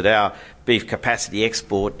reality is that our beef capacity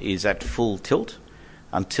export is at full tilt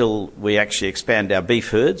until we actually expand our beef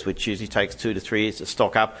herds, which usually takes 2 to 3 years to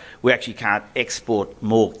stock up. We actually can't export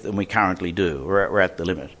more than we currently do. We're at the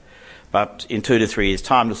limit. But in 2 to 3 years'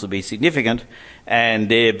 time, this will be significant,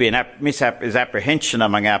 and there be is apprehension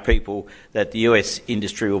among our people that the US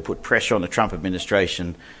industry will put pressure on the Trump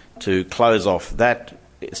administration to close off that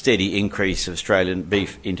steady increase of Australian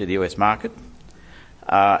beef into the US market.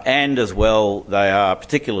 And as well, they are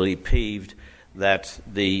particularly peeved that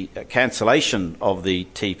the cancellation of the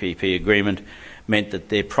TPP agreement meant that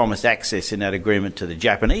their promised access in that agreement to the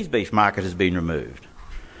Japanese beef market has been removed.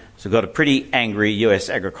 So we've got a pretty angry US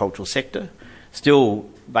agricultural sector. Still,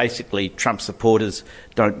 basically, Trump supporters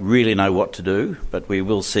don't really know what to do, but we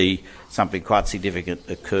will see something quite significant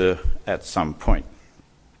occur at some point.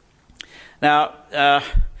 Now,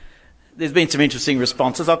 there's been some interesting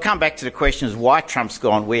responses. I'll come back to the question of why Trump's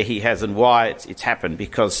gone where he has and why it's happened,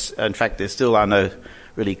 because, in fact, there still are no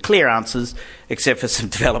really clear answers, except for some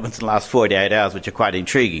developments in the last 48 hours, which are quite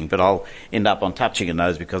intriguing, but I'll end up on touching on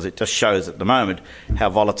those because it just shows at the moment how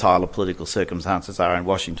volatile the political circumstances are in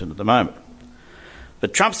Washington at the moment.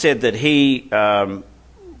 But Trump said that he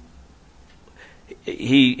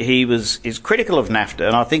is critical of NAFTA,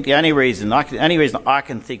 and I think the only reason I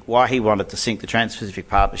can think why he wanted to sink the Trans-Pacific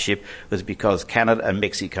Partnership was because Canada and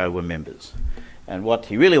Mexico were members. And what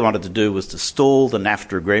he really wanted to do was to stall the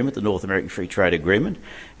NAFTA agreement, the North American Free Trade Agreement,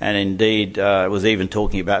 and indeed was even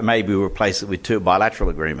talking about maybe we'll replace it with 2 bilateral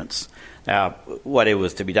agreements. Now, whatever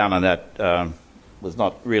was to be done on that was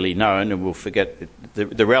not really known, and we'll forget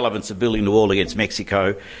the relevance of building the wall against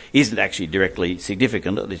Mexico isn't actually directly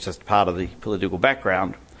significant. It's just part of the political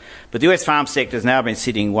background. But the US farm sector has now been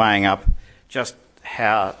sitting weighing up just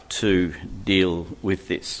how to deal with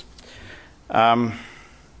this.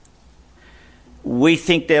 We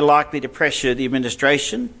think they're likely to pressure the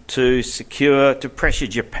administration to pressure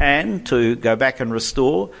Japan to go back and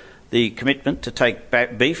restore the commitment to take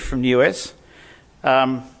back beef from the US.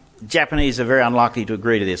 Japanese are very unlikely to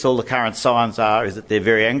agree to this. All the current signs is that they're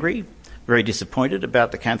very angry, very disappointed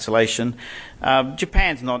about the cancellation.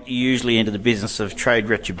 Japan's not usually into the business of trade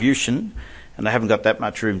retribution, and they haven't got that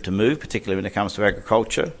much room to move, particularly when it comes to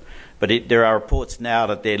agriculture. But there are reports now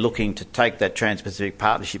that they're looking to take that Trans-Pacific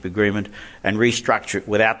Partnership Agreement and restructure it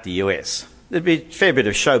without the US. There'd be a fair bit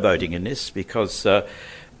of showboating in this because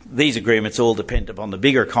these agreements all depend upon the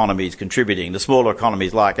bigger economies contributing. The smaller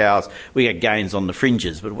economies like ours, we get gains on the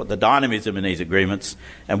fringes. But what the dynamism in these agreements,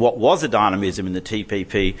 and what was a dynamism in the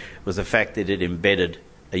TPP, was the fact that it embedded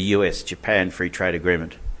a US-Japan free trade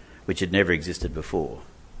agreement, which had never existed before.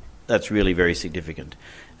 That's really very significant.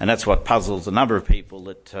 And that's what puzzles a number of people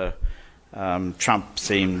that Trump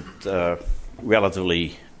seemed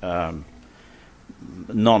relatively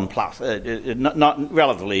not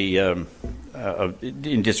relatively in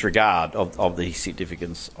disregard of the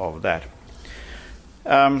significance of that.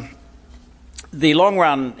 The long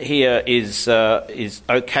run here is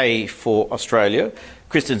okay for Australia.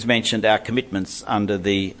 Kristen's mentioned our commitments under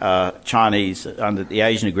the under the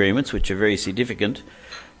Asian agreements, which are very significant.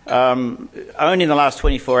 Only in the last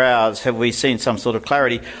 24 hours have we seen some sort of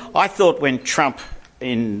clarity. I thought when Trump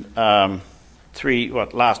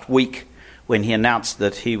last week, when he announced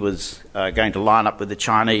that he was going to line up with the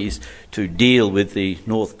Chinese to deal with the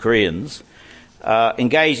North Koreans,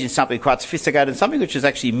 engaged in something quite sophisticated and something which was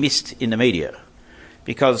actually missed in the media.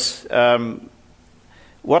 Because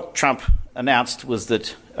what Trump announced was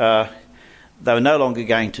that they were no longer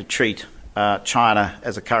going to treat China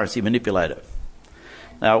as a currency manipulator.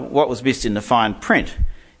 Now, what was missed in the fine print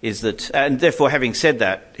is that, and therefore having said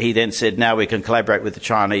that, he then said, now we can collaborate with the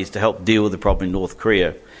Chinese to help deal with the problem in North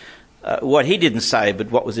Korea. What he didn't say, but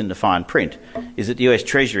what was in the fine print, is that the US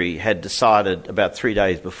Treasury had decided about 3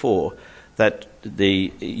 days before that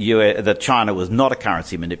that China was not a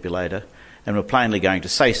currency manipulator and were plainly going to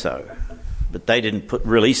say so. But they didn't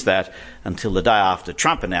release that until the day after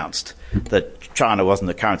Trump announced that China wasn't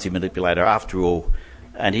a currency manipulator after all.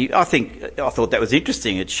 And I thought that was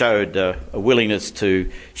interesting. It showed a willingness to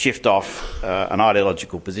shift off an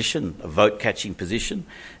ideological position, a vote-catching position,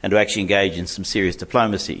 and to actually engage in some serious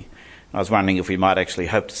diplomacy. I was wondering if we might actually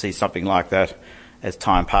hope to see something like that as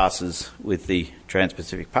time passes with the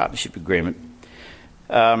Trans-Pacific Partnership Agreement.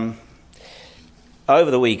 Over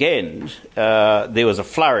the weekend, there was a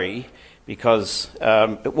flurry because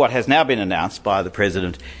what has now been announced by the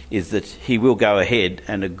President is that he will go ahead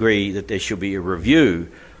and agree that there should be a review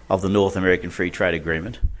of the North American Free Trade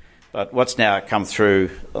Agreement. But what's now come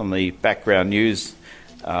through on the background news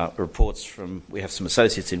reports from, we have some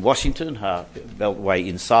associates in Washington, Beltway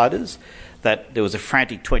insiders, that there was a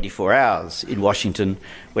frantic 24 hours in Washington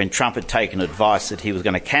when Trump had taken advice that he was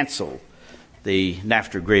going to cancel the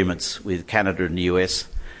NAFTA agreements with Canada and the US.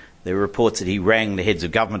 There were reports that he rang the heads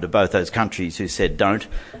of government of both those countries who said don't,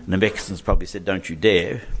 and the Mexicans probably said don't you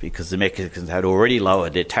dare, because the Mexicans had already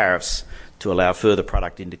lowered their tariffs to allow further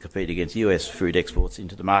product in to compete against US food exports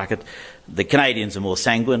into the market. The Canadians are more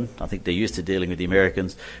sanguine. I think they're used to dealing with the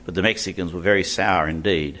Americans, but the Mexicans were very sour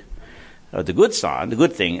indeed. The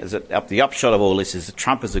good thing is that the upshot of all this is that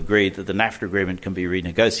Trump has agreed that the NAFTA agreement can be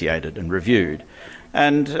renegotiated and reviewed.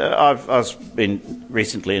 And I've been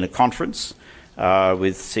recently in a conference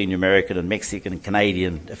with senior American and Mexican and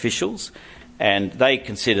Canadian officials, and they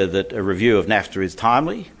consider that a review of NAFTA is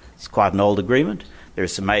timely. It's quite an old agreement. There are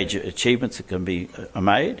some major achievements that can be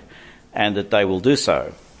made, and that they will do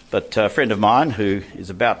so. But a friend of mine who is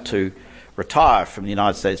about to retire from the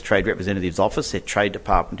United States Trade Representative's office, their Trade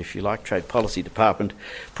Department, if you like, Trade Policy Department,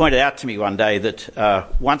 pointed out to me one day that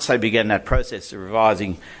once they began that process of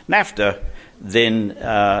revising NAFTA, then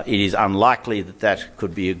it is unlikely that that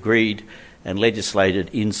could be agreed and legislated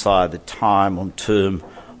inside the time on term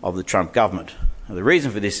of the Trump government. Now, the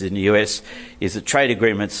reason for this in the US is that trade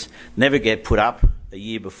agreements never get put up a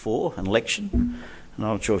year before an election. And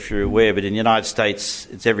I'm not sure if you're aware, but in the United States,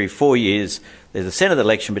 it's every 4 years there's a Senate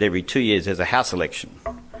election, but every 2 years there's a House election.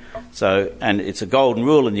 So, and it's a golden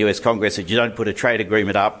rule in the US Congress that you don't put a trade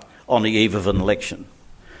agreement up on the eve of an election.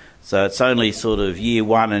 So it's only sort of year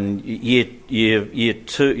one and year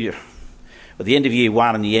two, at the end of year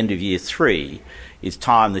one and the end of year three is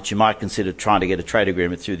time that you might consider trying to get a trade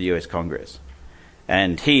agreement through the US Congress.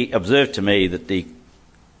 And he observed to me that the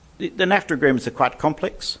NAFTA agreements are quite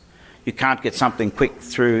complex. You can't get something quick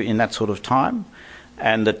through in that sort of time,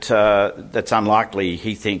 and that that's unlikely,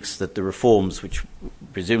 he thinks, that the reforms which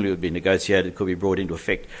presumably would be negotiated could be brought into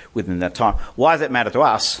effect within that time. Why does that matter to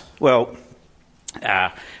us? Well,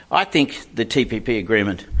 I think the TPP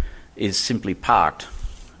agreement is simply parked.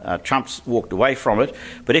 Trump's walked away from it,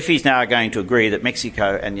 but if he's now going to agree that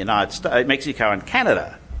Mexico and Mexico and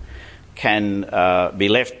Canada can be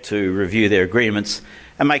left to review their agreements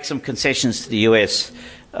and make some concessions to the US,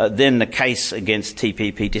 then the case against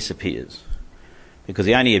TPP disappears. Because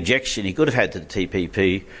the only objection he could have had to the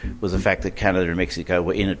TPP was the fact that Canada and Mexico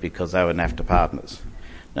were in it because they were NAFTA partners.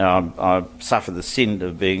 Now, I suffer the sin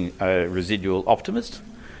of being a residual optimist,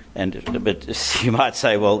 but you might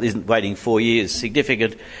say, well, isn't waiting 4 years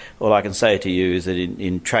significant? All I can say to you is that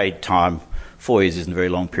in trade time, 4 years isn't a very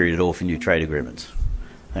long period at all for new trade agreements.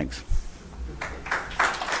 Thanks.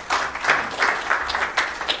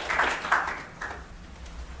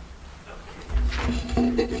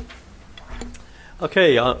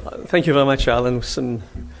 Okay, thank you very much, Alan. Some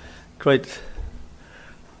great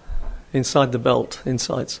inside the belt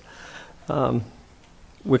insights. I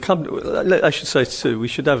should say too, we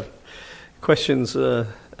should have questions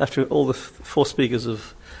after all the four speakers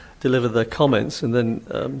have delivered their comments, and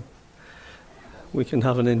then we can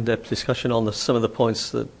have an in-depth discussion on some of the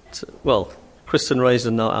points that, Kristen raised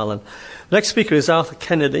and now Alan. The next speaker is Anthony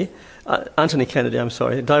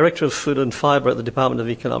Kennedy, Director of Food and Fibre at the Department of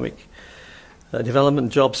Economic Development,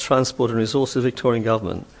 Jobs, Transport and Resources, Victorian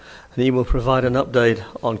Government. And he will provide an update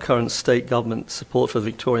on current state government support for the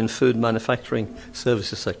Victorian food manufacturing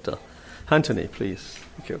services sector. Anthony, please.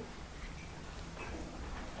 Thank you.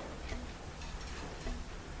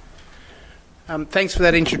 Thanks for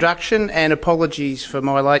that introduction, and apologies for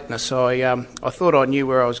my lateness. I thought I knew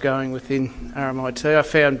where I was going within RMIT. I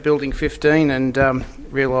found Building 15 and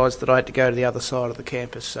realised that I had to go to the other side of the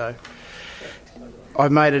campus, so I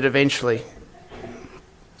made it eventually.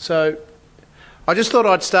 So I just thought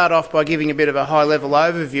I'd start off by giving a bit of a high-level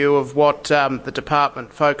overview of what the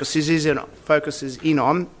department focuses in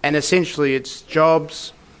on, and essentially it's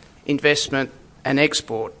jobs, investment and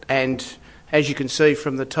export. And as you can see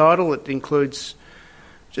from the title, it includes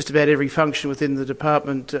just about every function within the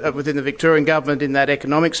department, within the Victorian government in that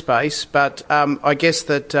economic space. But I guess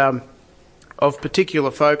that of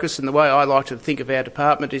particular focus, and the way I like to think of our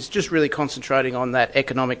department, is just really concentrating on that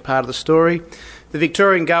economic part of the story. The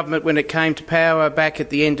Victorian government, when it came to power back at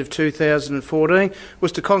the end of 2014,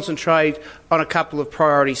 was to concentrate on a couple of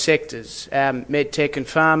priority sectors: medtech and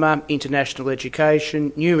pharma, international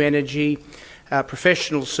education, new energy,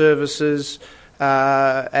 professional services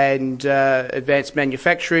and advanced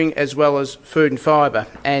manufacturing, as well as food and fibre.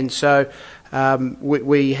 And so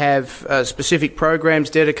we have specific programs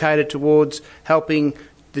dedicated towards helping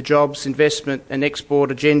the jobs, investment and export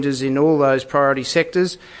agendas in all those priority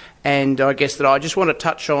sectors. And I guess that I just want to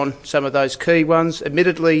touch on some of those key ones.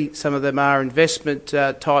 Admittedly, some of them are investment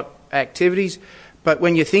type activities, but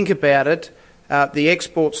when you think about it, the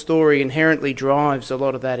export story inherently drives a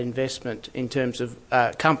lot of that investment in terms of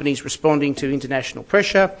companies responding to international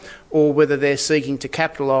pressure, or whether they're seeking to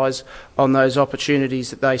capitalise on those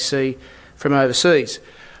opportunities that they see from overseas.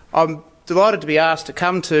 I'm delighted to be asked to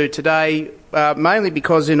come to today, mainly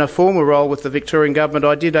because in a former role with the Victorian Government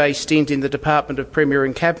I did a stint in the Department of Premier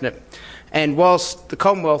and Cabinet. And whilst the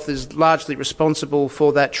Commonwealth is largely responsible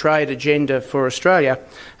for that trade agenda for Australia,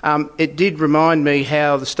 it did remind me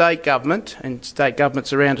how the state government and state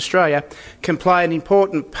governments around Australia can play an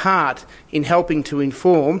important part in helping to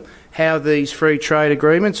inform how these free trade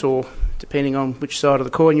agreements, or depending on which side of the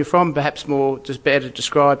coin you're from, perhaps more just better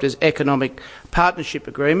described as economic partnership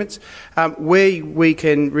agreements, we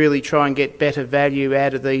can really try and get better value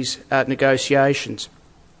out of these negotiations.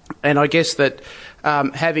 And I guess that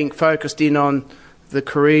having focused in on the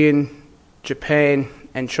Korean, Japan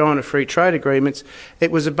and China free trade agreements,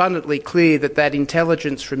 it was abundantly clear that that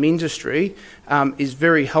intelligence from industry is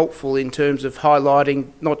very helpful in terms of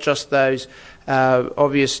highlighting not just those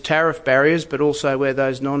obvious tariff barriers, but also where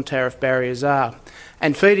those non-tariff barriers are.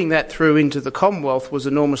 And feeding that through into the Commonwealth was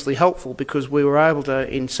enormously helpful, because we were able to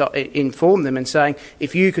inform them and saying,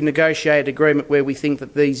 if you can negotiate an agreement where we think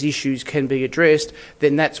that these issues can be addressed,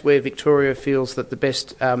 then that's where Victoria feels that the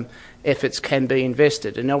best efforts can be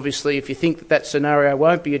invested. And obviously, if you think that that scenario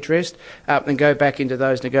won't be addressed, then go back into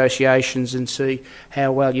those negotiations and see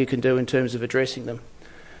how well you can do in terms of addressing them.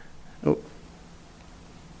 Oh,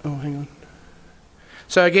 hang on.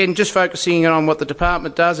 So again, just focusing on what the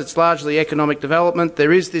department does, it's largely economic development.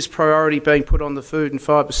 There is this priority being put on the food and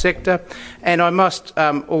fibre sector. And I must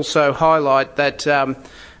also highlight that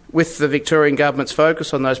with the Victorian government's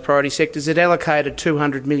focus on those priority sectors, it allocated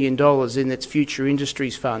 $200 million in its Future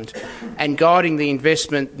Industries Fund, and guiding the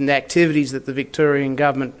investment and activities that the Victorian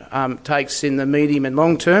government takes in the medium and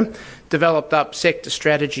long term, developed up sector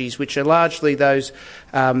strategies, which are largely those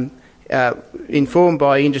informed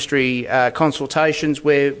by industry consultations,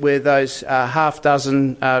 where those half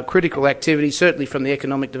dozen critical activities, certainly from the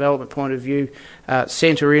economic development point of view,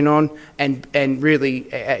 centre in on and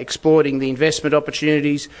really exploiting the investment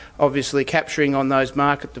opportunities, obviously capturing on those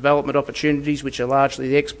market development opportunities, which are largely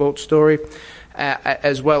the export story,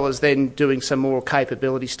 as well as then doing some more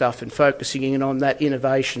capability stuff and focusing in on that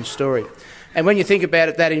innovation story. And when you think about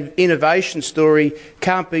it, that innovation story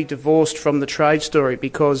can't be divorced from the trade story,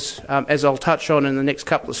 because, as I'll touch on in the next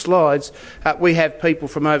couple of slides, we have people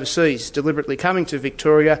from overseas deliberately coming to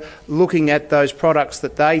Victoria, looking at those products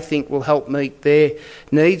that they think will help meet their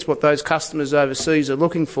needs, what those customers overseas are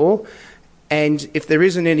looking for. And if there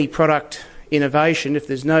isn't any product innovation, if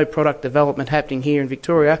there's no product development happening here in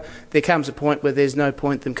Victoria, there comes a point where there's no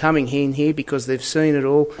point them coming in here, because they've seen it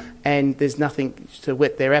all and there's nothing to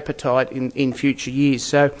whet their appetite in future years.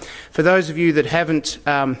 So for those of you that haven't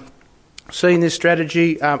seen this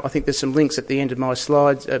strategy, I think there's some links at the end of my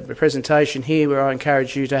slides, presentation here, where I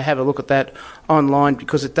encourage you to have a look at that online,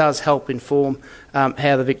 because it does help inform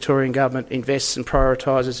how the Victorian government invests and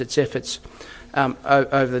prioritises its efforts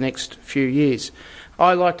over the next few years.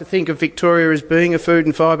 I like to think of Victoria as being a food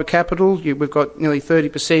and fibre capital. We've got nearly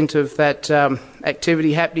 30% of that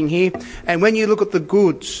activity happening here. And when you look at the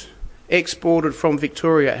goods exported from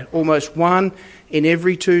Victoria, almost $1 in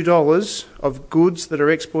every $2 of goods that are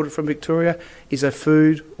exported from Victoria is a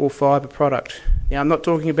food or fibre product. Now, I'm not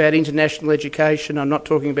talking about international education, I'm not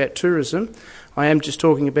talking about tourism, I am just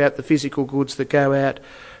talking about the physical goods that go out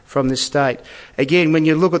from this state. Again, when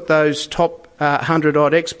you look at those top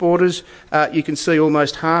 100-odd exporters, you can see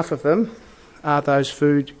almost half of them are those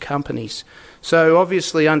food companies. So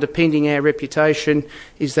obviously underpinning our reputation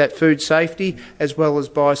is that food safety as well as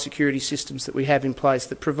biosecurity systems that we have in place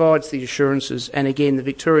that provides the assurances. And again, the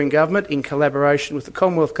Victorian Government, in collaboration with the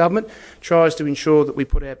Commonwealth Government, tries to ensure that we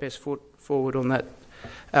put our best foot forward on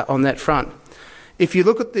that front. If you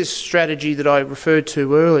look at this strategy that I referred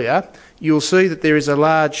to earlier, you'll see that there is a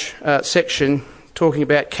large section talking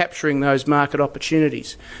about capturing those market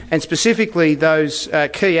opportunities. And specifically, those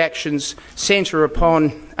key actions centre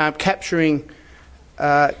upon capturing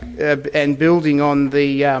and building on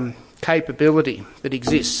the capability that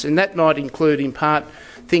exists. And that might include, in part,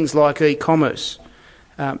 things like e-commerce,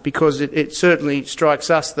 because it certainly strikes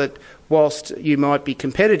us that whilst you might be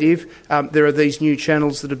competitive, there are these new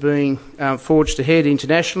channels that are being forged ahead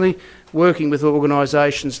internationally, working with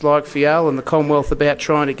organisations like FIAL and the Commonwealth about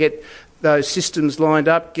trying to get those systems lined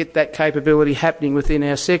up, get that capability happening within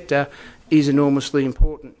our sector is enormously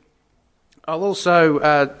important. I'll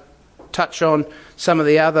also touch on some of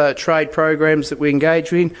the other trade programs that we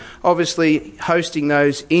engage in. Obviously, hosting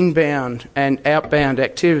those inbound and outbound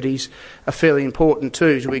activities are fairly important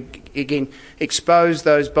too, to again expose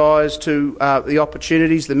those buyers to the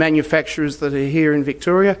opportunities, the manufacturers that are here in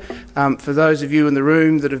Victoria. For those of you in the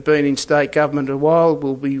room that have been in state government a while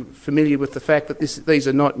will be familiar with the fact that these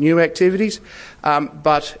are not new activities,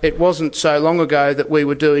 but it wasn't so long ago that we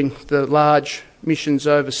were doing the large missions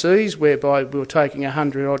overseas, whereby we were taking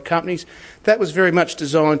 100-odd companies. That was very much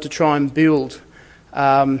designed to try and build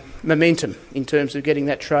momentum in terms of getting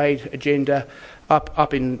that trade agenda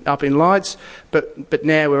up in lights. But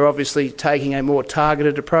now we're obviously taking a more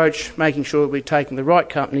targeted approach, making sure we're taking the right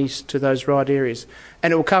companies to those right areas.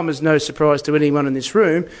 And it will come as no surprise to anyone in this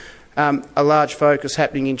room, a large focus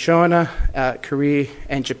happening in China, Korea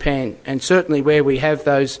and Japan. And certainly where we have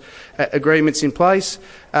those agreements in place,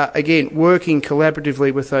 again, working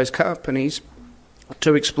collaboratively with those companies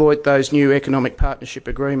to exploit those new economic partnership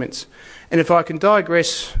agreements. And if I can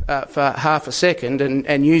digress for half a second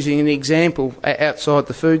and using an example outside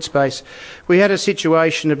the food space, we had a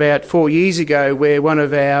situation about 4 years ago where one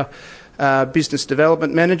of our business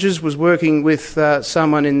development managers was working with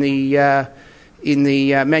someone in the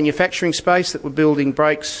manufacturing space that were building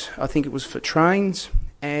brakes, I think it was for trains,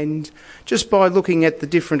 and just by looking at the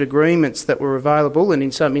different agreements that were available, and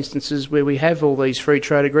in some instances where we have all these free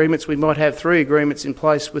trade agreements, we might have 3 agreements in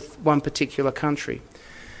place with one particular country.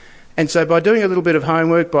 And so by doing a little bit of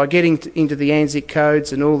homework, by getting into the ANZIC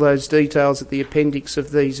codes and all those details at the appendix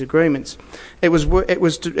of these agreements, it was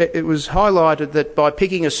highlighted that by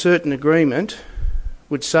picking a certain agreement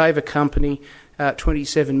would save a company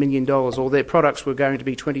 $27 million, or their products were going to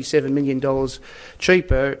be $27 million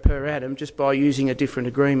cheaper per annum just by using a different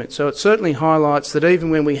agreement. So it certainly highlights that even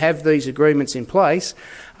when we have these agreements in place,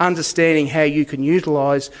 understanding how you can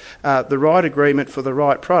utilise the right agreement for the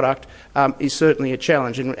right product is certainly a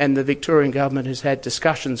challenge. And the Victorian Government has had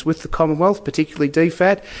discussions with the Commonwealth, particularly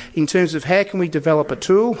DFAT, in terms of how can we develop a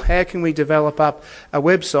tool, how can we develop up a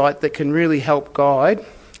website that can really help guide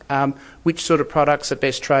which sort of products are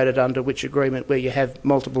best traded under which agreement, where you have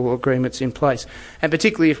multiple agreements in place. And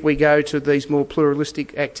particularly if we go to these more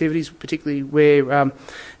pluralistic activities, particularly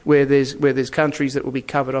where there's countries that will be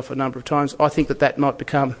covered off a number of times, I think that might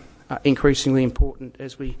become increasingly important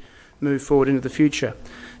as we move forward into the future.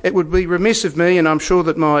 It would be remiss of me, and I'm sure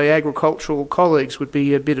that my agricultural colleagues would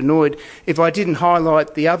be a bit annoyed, if I didn't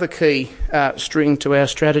highlight the other key string to our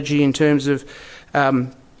strategy in terms of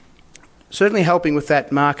certainly helping with that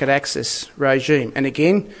market access regime. And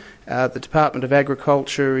again, the Department of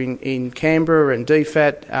Agriculture in Canberra and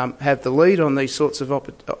DFAT have the lead on these sorts of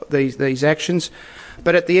these actions.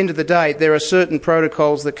 But at the end of the day, there are certain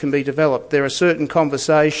protocols that can be developed. There are certain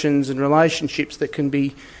conversations and relationships that can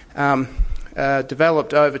be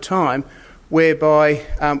developed over time, whereby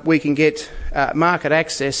we can get market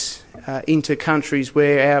access into countries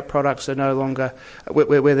where our products are no longer,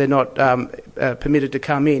 where they're not permitted to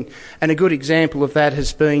come in. And a good example of that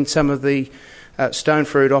has been some of the stone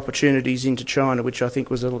fruit opportunities into China, which I think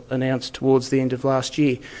was announced towards the end of last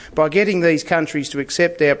year. By getting these countries to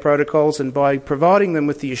accept our protocols and by providing them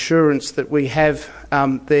with the assurance that we have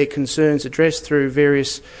their concerns addressed through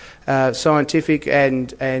various scientific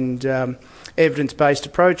and evidence-based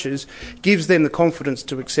approaches, gives them the confidence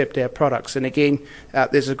to accept our products. And again,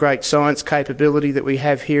 there's a great science capability that we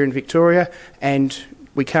have here in Victoria, and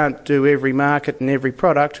we can't do every market and every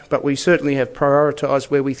product, but we certainly have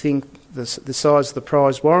prioritised where we think the size of the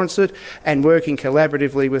prize warrants it, and working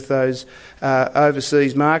collaboratively with those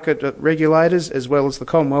overseas market regulators as well as the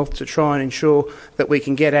Commonwealth to try and ensure that we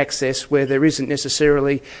can get access where there isn't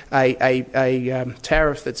necessarily a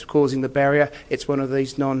tariff that's causing the barrier. It's one of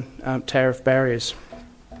these non-tariff barriers.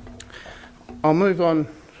 I'll move on.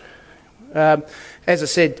 As I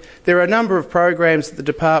said, there are a number of programs that the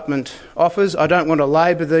department offers. I don't want to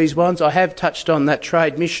labour these ones. I have touched on that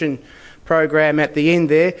trade mission program at the end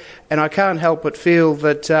there, and I can't help but feel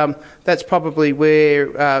that that's probably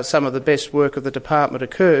where some of the best work of the department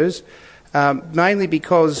occurs, mainly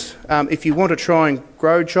because if you want to try and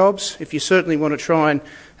grow jobs, if you certainly want to try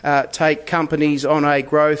and take companies on a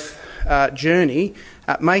growth journey,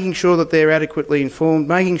 making sure that they're adequately informed,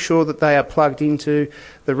 making sure that they are plugged into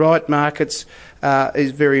the right markets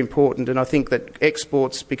is very important, and I think that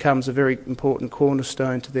exports becomes a very important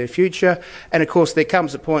cornerstone to their future. And of course there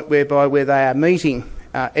comes a point where they are meeting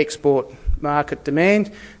export market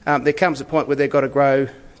demand. There comes a point where they've got to grow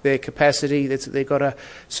their capacity. They've got to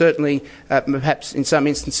certainly, perhaps in some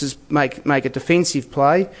instances, make a defensive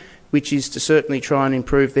play, which is to certainly try and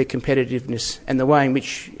improve their competitiveness. And the way in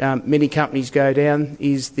which many companies go down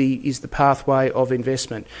is the pathway of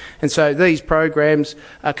investment. And so these programs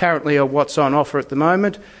are currently what's on offer at the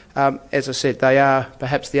moment. As I said, they are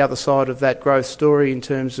perhaps the other side of that growth story in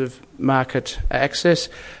terms of market access.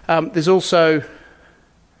 There's also a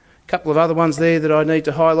couple of other ones there that I need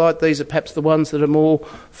to highlight. These are perhaps the ones that are more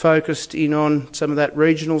focused in on some of that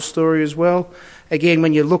regional story as well. Again,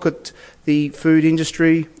 when you look at the food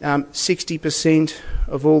industry, 60%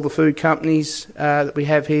 of all the food companies that we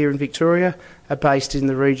have here in Victoria are based in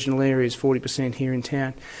the regional areas, 40% here in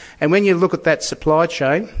town. And when you look at that supply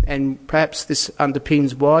chain, and perhaps this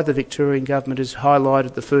underpins why the Victorian government has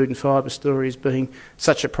highlighted the food and fibre story as being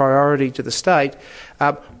such a priority to the state,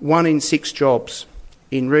 1 in 6 jobs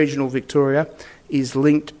in regional Victoria is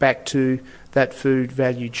linked back to that food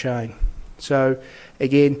value chain. So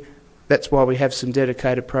again, that's why we have some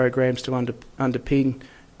dedicated programs to underpin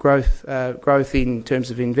growth in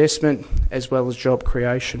terms of investment as well as job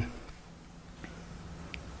creation.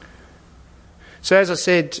 So as I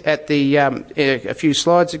said at a few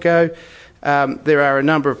slides ago, there are a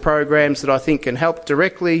number of programs that I think can help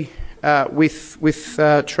directly with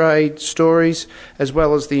trade stories as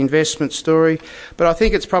well as the investment story. But I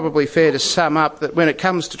think it's probably fair to sum up that when it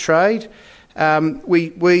comes to trade, we,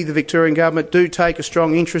 the Victorian Government, do take a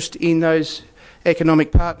strong interest in those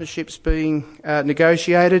economic partnerships being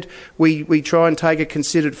negotiated. We try and take a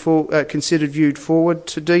considered view forward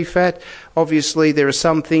to DFAT. Obviously, there are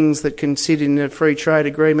some things that can sit in a free trade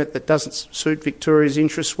agreement that doesn't suit Victoria's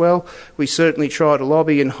interests well. We certainly try to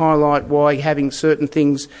lobby and highlight why having certain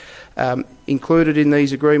things included in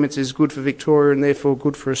these agreements is good for Victoria and therefore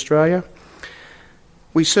good for Australia.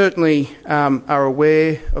 We certainly are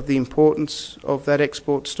aware of the importance of that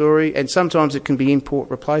export story, and sometimes it can be import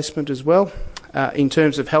replacement as well in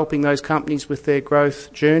terms of helping those companies with their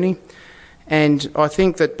growth journey. And I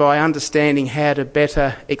think that by understanding how to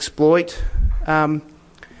better exploit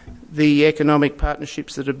the economic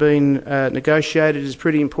partnerships that have been negotiated is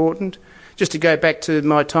pretty important. Just to go back to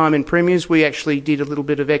my time in Premiers, we actually did a little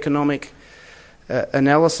bit of economic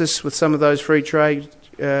analysis with some of those free trade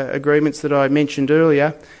agreements that I mentioned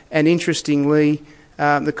earlier, and interestingly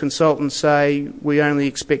the consultants say we only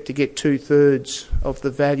expect to get 2/3 of the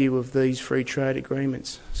value of these free trade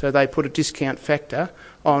agreements. So they put a discount factor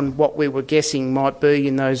on what we were guessing might be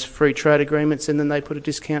in those free trade agreements, and then they put a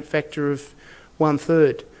discount factor of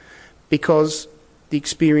 1/3, because the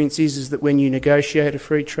experience is that when you negotiate a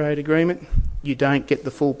free trade agreement, you don't get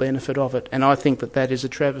the full benefit of it. And I think that that is a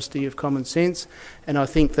travesty of common sense. And I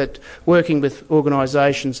think that working with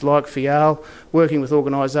organisations like FIAL, working with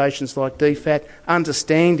organisations like DFAT,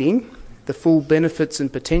 understanding the full benefits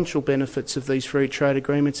and potential benefits of these free trade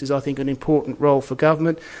agreements is, I think, an important role for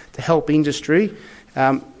government to help industry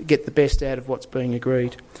get the best out of what's being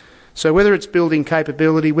agreed. So whether it's building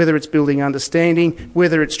capability, whether it's building understanding,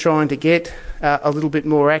 whether it's trying to get a little bit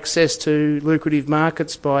more access to lucrative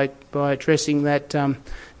markets by addressing that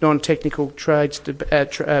non-technical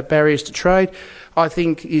barriers to trade, I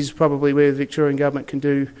think is probably where the Victorian Government can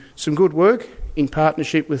do some good work in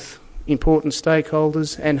partnership with important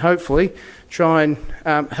stakeholders, and hopefully try and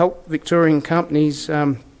help Victorian companies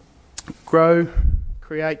grow,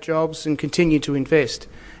 create jobs and continue to invest.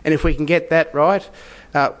 And if we can get that right,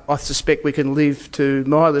 I suspect we can live to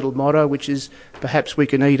my little motto, which is perhaps we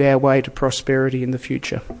can eat our way to prosperity in the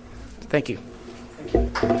future. Thank you.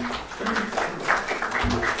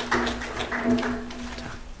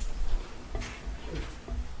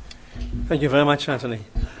 Thank you very much, Anthony.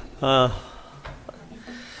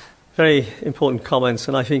 Very important comments,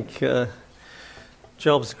 and I think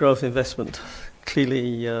jobs, growth, investment,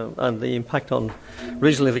 clearly, and the impact on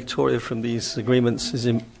regional Victoria from these agreements is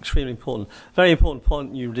extremely important. Very important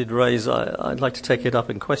point you did raise, I'd like to take it up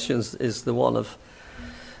in questions, is the one of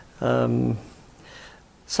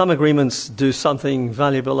some agreements do something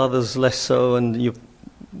valuable, others less so, and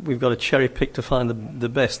we've got to cherry pick to find the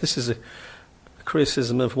best. This is a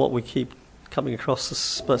criticism of what we keep coming across,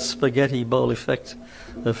 the spaghetti bowl effect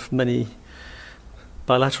of many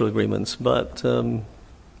bilateral agreements. But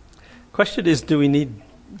question is, do we need...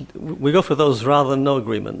 We go for those rather than no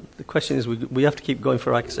agreement. The question is, we have to keep going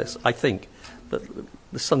for access, I think. But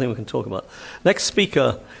there's something we can talk about. Next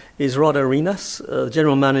speaker is Rod Arenas,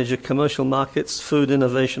 General Manager, Commercial Markets, Food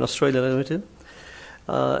Innovation Australia Limited.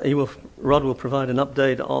 Rod will provide an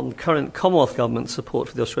update on current Commonwealth Government support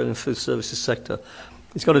for the Australian food services sector.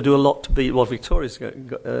 He's got to do a lot to beat what Victoria's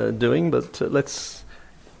doing, but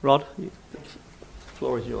Rod, the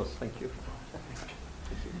floor is yours. Thank you.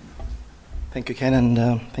 Thank you, Ken,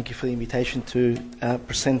 and thank you for the invitation to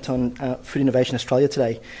present on Food Innovation Australia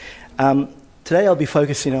today. Today I'll be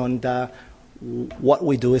focusing on what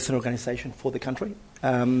we do as an organisation for the country.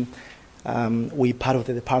 We're part of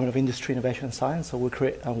the Department of Industry, Innovation and Science, so we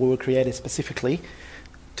were created specifically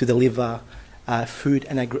to deliver food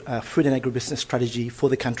and agribusiness strategy for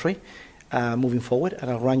the country moving forward, and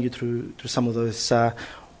I'll run you through some of those, I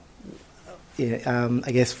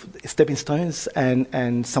guess, stepping stones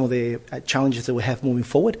and some of the challenges that we have moving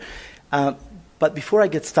forward. But before I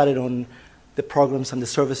get started on the programs and the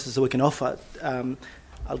services that we can offer,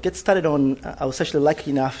 I'll get started on. I was actually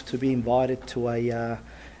lucky enough to be invited to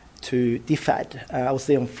DFAT. I was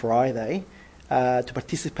there on Friday to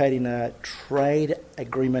participate in a trade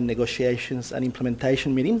agreement negotiations and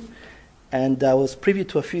implementation meeting, and I was privy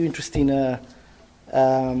to a few interesting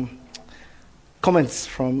comments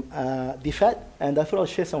from DFAT, and I thought I'll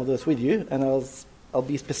share some of those with you, and I'll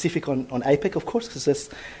be specific on APEC, of course, because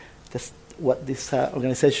that's what this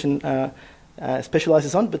organisation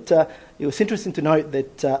specialises on. But it was interesting to note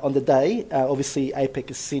that on the day, obviously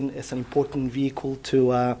APEC is seen as an important vehicle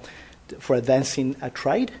for advancing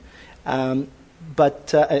trade.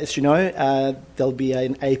 But as you know, there'll be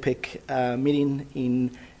an APEC meeting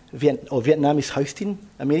in Vietnam is hosting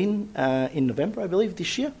a meeting in November, I believe,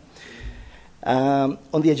 this year.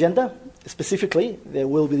 On the agenda, specifically, they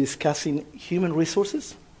will be discussing human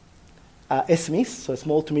resources, SMEs, so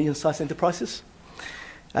small to medium-sized enterprises,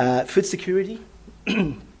 food security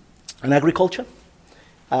and agriculture,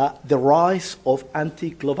 the rise of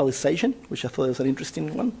anti-globalization, which I thought was an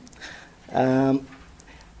interesting one.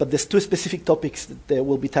 But there's two specific topics that they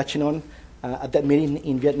will be touching on at that meeting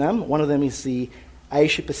in Vietnam. One of them is the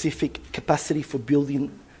Asia-Pacific capacity for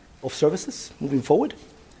building of services moving forward.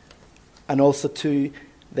 And also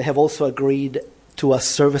they have also agreed to a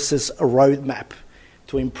services roadmap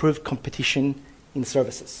to improve competition in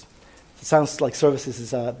services. It sounds like services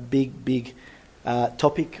is a big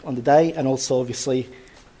topic on the day, and also obviously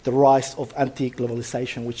the rise of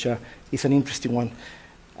anti-globalization, which is an interesting one.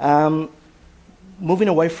 Moving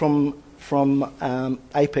away from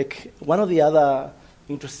APEC, one of the other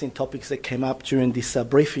interesting topics that came up during this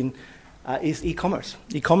briefing is e-commerce.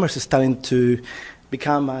 E-commerce is starting to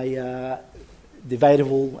become a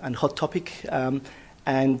debatable and hot topic,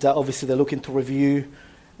 and obviously they're looking to review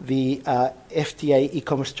the FTA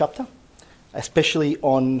e-commerce chapter, especially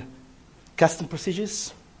on custom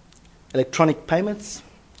procedures, electronic payments,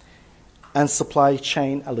 and supply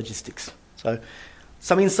chain and logistics. So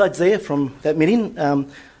some insights there from that meeting.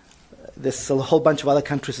 There's a whole bunch of other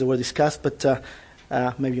countries that were discussed, but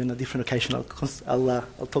maybe on a different occasion I'll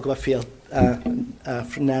talk about FIAL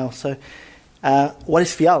from now. So what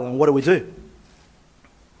is FIAL and what do we do?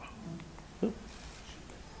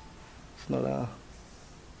 It's not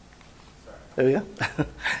there we go.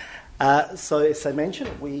 So as I mentioned,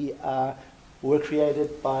 we were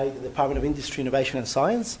created by the Department of Industry, Innovation and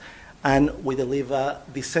Science, and we deliver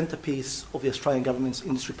the centrepiece of the Australian government's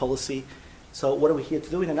industry policy. So what are we here to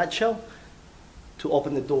do in a nutshell? To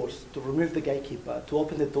open the doors, to remove the gatekeeper, to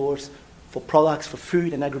open the doors for products, for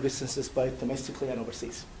food and agribusinesses, both domestically and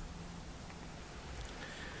overseas.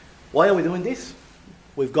 Why are we doing this?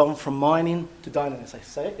 We've gone from mining to dining, as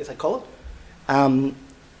I call it.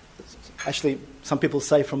 Actually, some people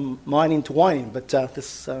say from mining to whining, but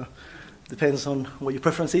this depends on what your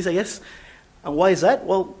preference is, I guess. And why is that?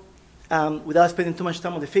 Well, without spending too much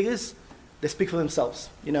time on the figures, they speak for themselves.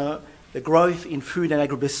 You know, the growth in food and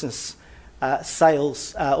agribusiness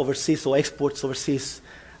sales overseas or exports overseas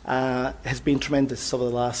has been tremendous over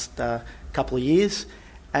the last couple of years.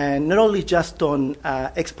 And not only just on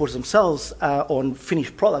exports themselves, on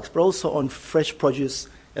finished products, but also on fresh produce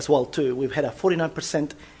as well too. We've had a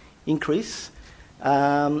 49% increase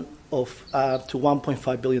to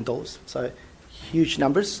 $1.5 billion. So huge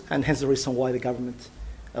numbers, and hence the reason why the government,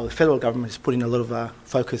 the federal government, is putting a lot of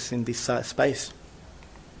focus in this space.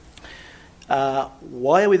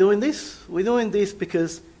 Why are we doing this? We're doing this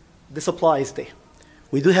because the supply is there.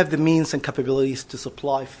 We do have the means and capabilities to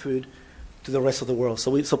supply food to the rest of the world.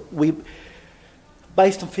 So we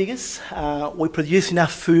based on figures, we produce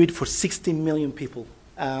enough food for 60 million people.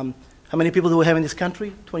 How many people do we have in this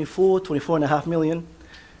country? 24.5 million.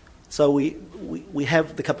 So we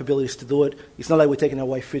have the capabilities to do it. It's not like we're taking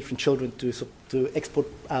away food from children to export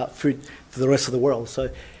food to the rest of the world. So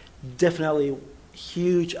definitely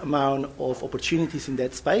huge amount of opportunities in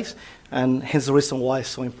that space, and hence the reason why it's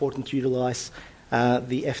so important to utilise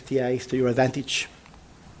the FTAs to your advantage.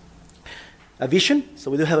 A vision.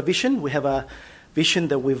 So we do have a vision. We have a vision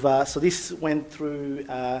that we've. So this went through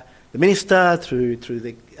the minister, through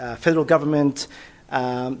the federal government.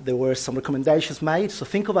 There were some recommendations made. So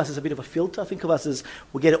think of us as a bit of a filter. Think of us as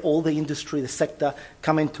we get all the industry, the sector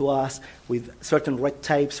coming to us with certain red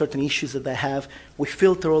tape, certain issues that they have. We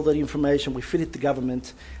filter all that information. We feed it to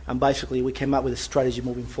government, and basically we came up with a strategy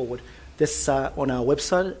moving forward. This on our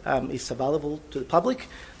website is available to the public.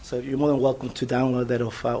 So you're more than welcome to download that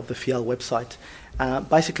of the FIAL website.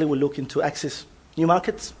 Basically, we're looking to access new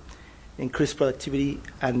markets, increase productivity,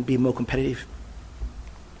 and be more competitive.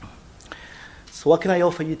 So what can I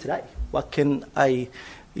offer you today? What can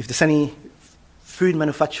if there's any food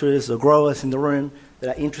manufacturers or growers in the room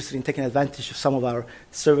that are interested in taking advantage of some of our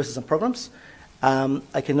services and programs,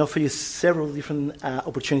 I can offer you several different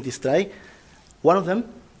opportunities today. One of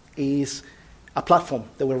them is a platform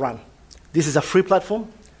that we run. This is a free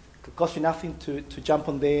platform. It will cost you nothing to jump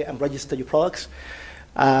on there and register your products.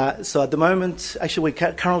 So at the moment, actually, we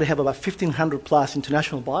currently have about 1,500 plus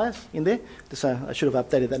international buyers in there. I should have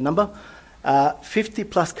updated that number. 50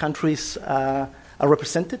 plus countries are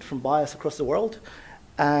represented from buyers across the world.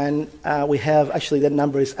 And we have, actually, that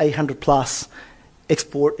number is 800 plus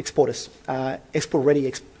exporters,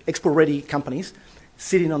 export-ready companies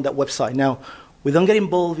sitting on that website. Now, we don't get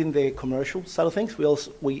involved in the commercial side of things.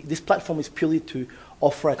 This platform is purely to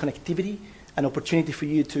offer a connectivity, an opportunity for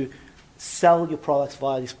you to sell your products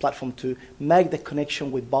via this platform, to make the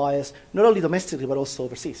connection with buyers, not only domestically but also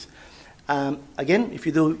overseas. Again, if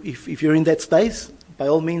you're in that space, by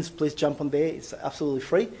all means, please jump on there. It's absolutely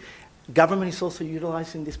free. Government is also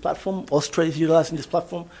utilising this platform. Australia is utilising this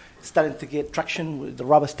platform. It's starting to get traction. The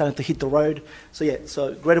rubber starting to hit the road. So yeah,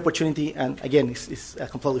 so great opportunity, and again, it's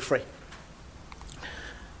completely free.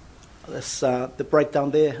 That's the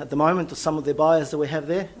breakdown there at the moment of some of the buyers that we have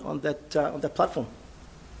there on that platform.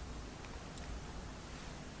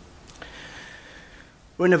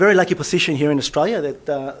 We're in a very lucky position here in Australia that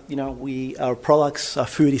our products, our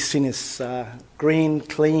food is seen as green,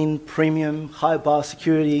 clean, premium, high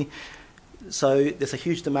biosecurity. So there's a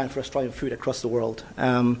huge demand for Australian food across the world.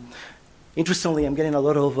 Interestingly, I'm getting a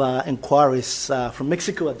lot of inquiries from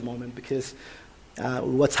Mexico at the moment because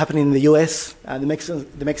what's happening in the US,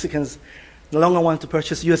 the Mexicans no longer want to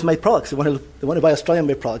purchase US-made products. They want to buy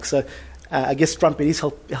Australian-made products. So I guess Trump is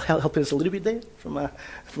helping us a little bit there from a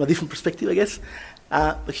different perspective, I guess.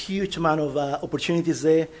 A huge amount of opportunities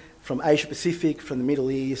there from Asia Pacific, from the Middle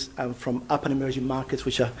East, and from up and emerging markets,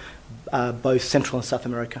 which are both Central and South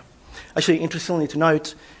America. Actually, interestingly to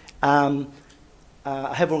note, I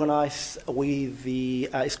have organised with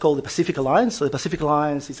it's called the Pacific Alliance. So the Pacific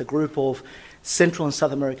Alliance is a group of Central and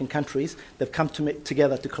South American countries that have come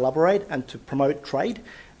together to collaborate and to promote trade.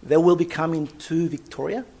 They will be coming to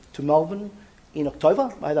Victoria, to Melbourne, in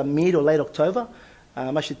October, either mid or late October.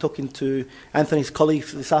 I'm actually talking to Anthony's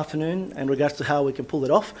colleagues this afternoon in regards to how we can pull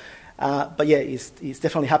it off. But yeah, it's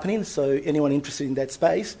definitely happening. So anyone interested in that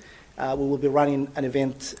space, we will be running an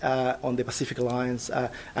event on the Pacific Alliance.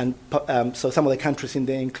 So some of the countries in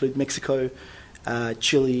there include Mexico,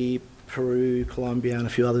 Chile, Peru, Colombia, and a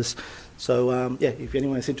few others. So yeah, if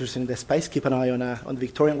anyone is interested in that space, keep an eye on the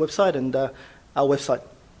Victorian website and our website.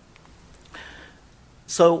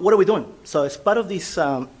 So what are we doing? So as part of this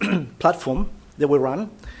platform that we run,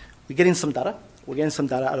 we're getting some data. We're getting some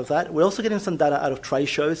data out of that. We're also getting some data out of trade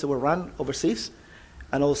shows that we run overseas,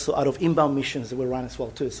 and also out of inbound missions that we run as well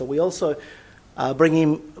too. So we also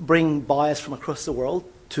bring buyers from across the world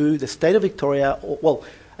to the state of Victoria. Well,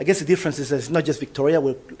 I guess the difference is that it's not just Victoria.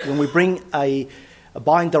 When we bring a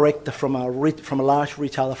buying director from a large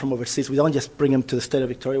retailer from overseas, we don't just bring them to the state of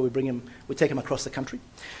Victoria. We take them across the country.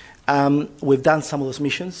 We've done some of those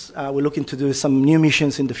missions. We're looking to do some new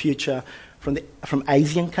missions in the future from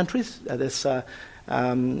Asian countries.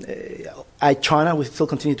 China, we still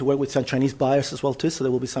continue to work with some Chinese buyers as well too, so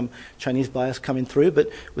there will be some Chinese buyers coming through, but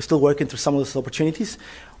we're still working through some of those opportunities.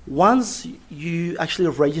 Once you actually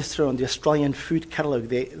register on the Australian Food Catalogue,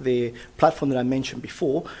 the platform that I mentioned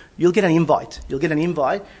before, you'll get an invite. You'll get an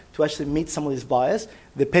invite to actually meet some of these buyers,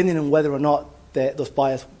 depending on whether or not those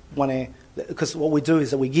buyers want to. Because what we do is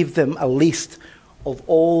that we give them a list of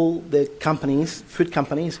all the companies, food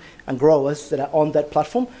companies and growers that are on that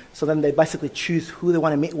platform. So then they basically choose who they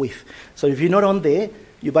want to meet with. So if you're not on there,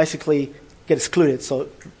 you basically get excluded. So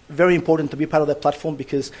very important to be part of that platform,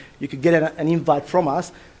 because you could get an invite from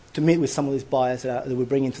us to meet with some of these buyers that we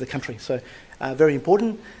bring into the country. So very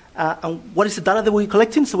important. And what is the data that we're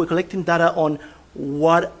collecting? So we're collecting data on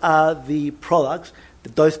what are the products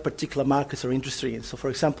that those particular markets are interested in. So for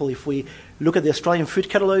example, if we look at the Australian Food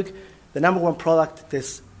Catalogue, the number one product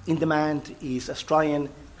that's in demand is Australian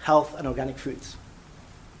health and organic foods.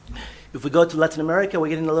 If we go to Latin America, we're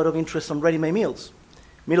getting a lot of interest on ready-made meals.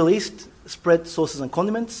 Middle East, spread sauces and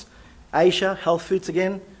condiments. Asia, health foods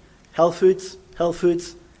again. Health foods,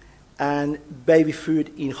 and baby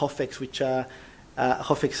food in HOFEX, which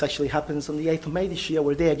HOFEX actually happens on the 8th of May this year.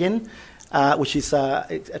 We're there again, which is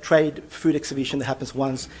a trade food exhibition that happens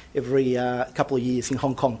once every couple of years in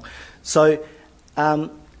Hong Kong. So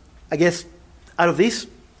I guess out of this,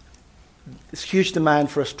 there's huge demand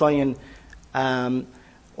for Australian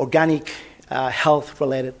organic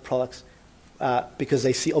health-related products because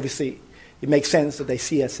they see, obviously, it makes sense that they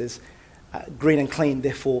see us as green and clean,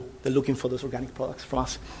 therefore they're looking for those organic products from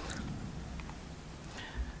us.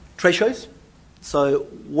 Trade shows. So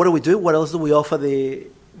what do? What else do we offer the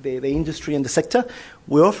industry and the sector?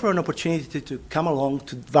 We offer an opportunity to come along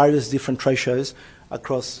to various different trade shows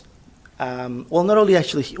across, not only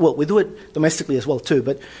actually, we do it domestically as well too,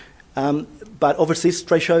 but overseas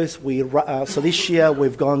trade shows. So this year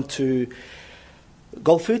we've gone to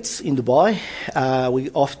Gold Foods in Dubai.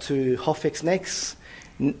 We're off to HOFEX next.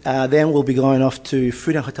 Then we'll be going off to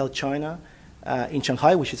Food and Hotel China in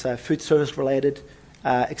Shanghai, which is a food service related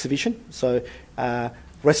exhibition. So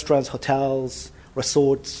restaurants, hotels,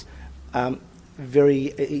 resorts.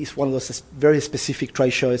 It's one of those very specific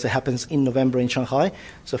trade shows that happens in November in Shanghai.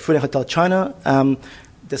 So Food and Hotel China,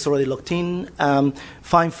 that's already locked in.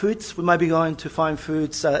 Fine foods, we might be going to Fine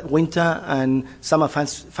Foods winter and summer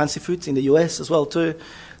fancy foods in the US as well too.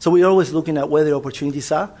 So we're always looking at where the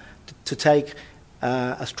opportunities are to take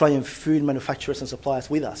Australian food manufacturers and suppliers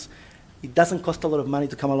with us. It doesn't cost a lot of money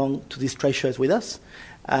to come along to these trade shows with us.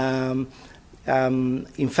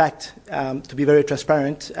 In fact, to be very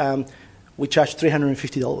transparent, we charge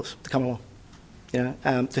 $350 to come along,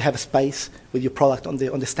 to have a space with your product on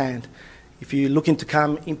the stand. If you're looking to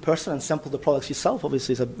come in person and sample the products yourself,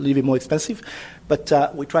 obviously it's a little bit more expensive, but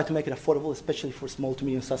we try to make it affordable, especially for small to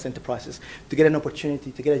medium-sized enterprises, to get an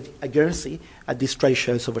opportunity to get a currency at these trade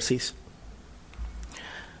shows overseas.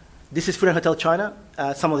 This is Food and Hotel China.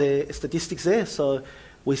 Some of the statistics there. So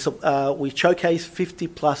we showcase 50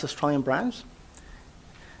 plus Australian brands.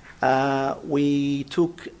 We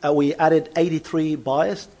added 83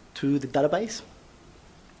 buyers to the database.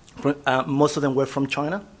 Most of them were from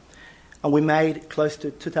China. And we made close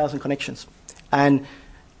to 2,000 connections. And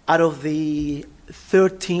out of the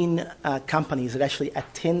 13 companies that actually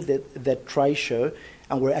attended that trade show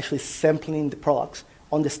and were actually sampling the products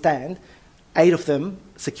on the stand, 8 of them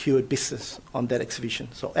secured business on that exhibition.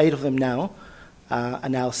 So 8 of them now are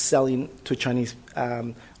now selling to Chinese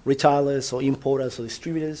retailers or importers or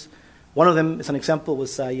distributors. One of them, as an example,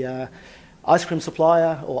 was a ice cream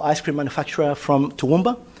supplier or ice cream manufacturer from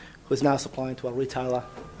Toowoomba, who is now supplying to a retailer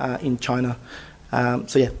in China.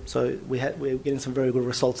 So we're getting some very good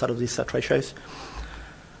results out of these trade shows.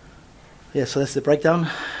 So that's the breakdown.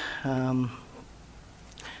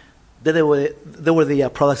 There were the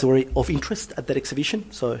products that were of interest at that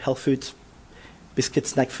exhibition. So health foods, biscuits,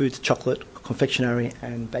 snack foods, chocolate, confectionery,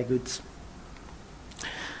 and baked goods.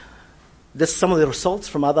 There's some of the results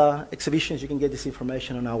from other exhibitions. You can get this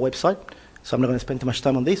information on our website. So I'm not going to spend too much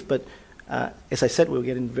time on this, but as I said, we were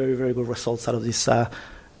getting very, very good results out of these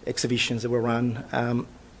exhibitions that were run.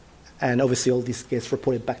 And obviously all this gets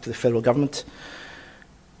reported back to the federal government.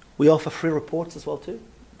 We offer free reports as well too.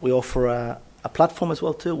 We offer a platform as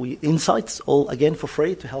well too. Insights, all again for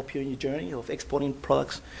free, to help you in your journey of exporting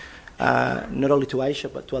products, not only to Asia,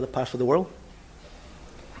 but to other parts of the world.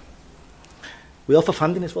 We offer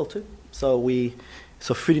funding as well too. So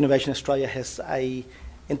Food Innovation Australia has a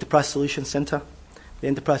Enterprise Solutions Centre. The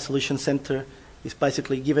Enterprise Solutions Centre is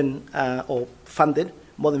basically given or funded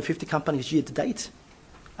more than 50 companies year to date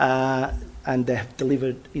and they have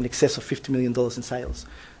delivered in excess of $50 million in sales.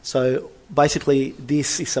 So basically,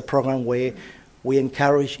 this is a program where we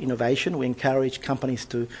encourage innovation. We encourage companies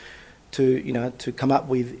to come up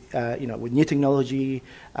with with new technology.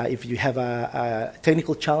 If you have a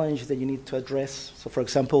technical challenge that you need to address. So, for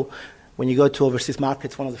example, when you go to overseas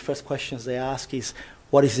markets, one of the first questions they ask is,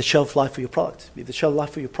 what is the shelf life for your product? If the shelf life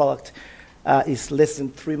for your product is less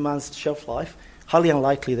than 3 months shelf life, highly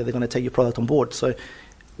unlikely that they're going to take your product on board. So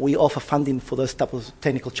we offer funding for those type of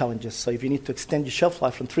technical challenges. So if you need to extend your shelf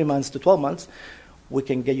life from 3 months to 12 months, we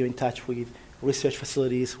can get you in touch with research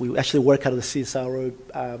facilities. We actually work out of the CSIRO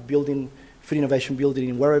building, Food Innovation Building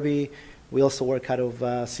in Werribee. We also work out of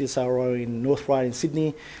CSIRO in North Ryde in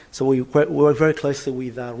Sydney. So we work very closely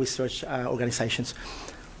with research organisations.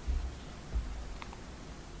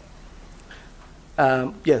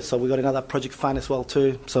 So we got another project fund as well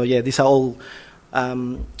too. So yeah, these are all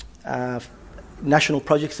national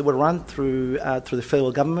projects that were run through the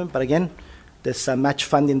federal government. But again, there's match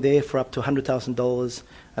funding there for up to $100,000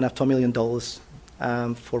 and up to $1 million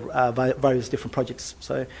for various different projects.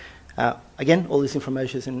 So again, all this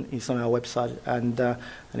information is on our website. And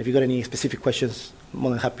if you've got any specific questions, I'm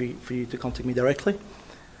more than happy for you to contact me directly.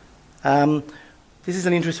 This is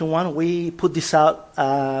an interesting one. We put this out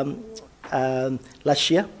last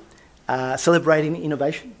year, celebrating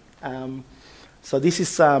innovation. So this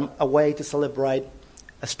is a way to celebrate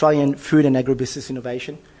Australian food and agribusiness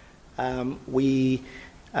innovation. We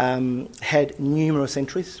had numerous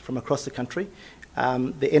entries from across the country.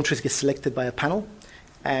 The entries get selected by a panel,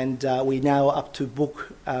 and we're now up to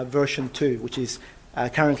book version 2, which is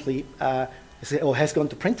currently or has gone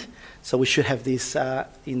to print. So we should have this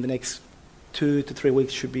in the next 2 to 3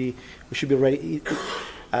 weeks. We should be ready.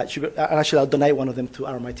 Actually, I'll donate one of them to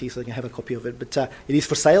RMIT so they can have a copy of it. But it is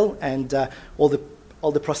for sale, and all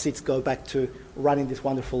the proceeds go back to running these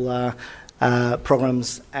wonderful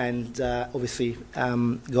programs, and obviously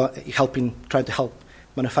trying to help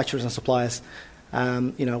manufacturers and suppliers,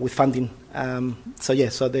 with funding.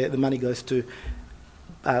 So the money goes to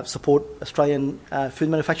support Australian food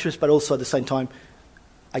manufacturers, but also at the same time,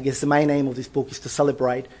 I guess the main aim of this book is to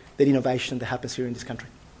celebrate the innovation that happens here in this country.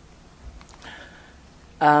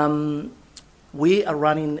 We are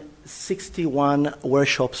running 61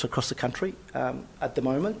 workshops across the country at the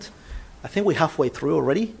moment. I think we're halfway through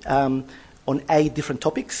already on 8 different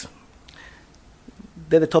topics.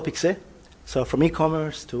 They're the topics there. So from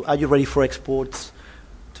e-commerce to are you ready for exports,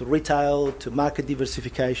 to retail, to market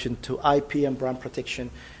diversification, to IP and brand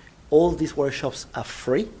protection. All these workshops are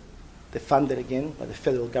free. They're funded again by the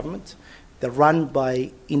federal government. They're run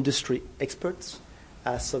by industry experts.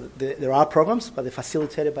 So there are programs, but they're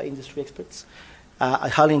facilitated by industry experts. I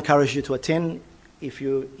highly encourage you to attend if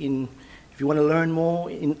you want to learn more.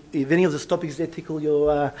 If any of those topics that tickle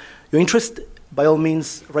your interest, by all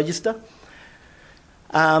means register.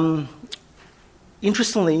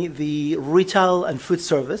 Interestingly, the retail and food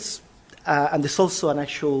service, and there's also an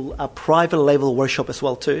actual private label workshop as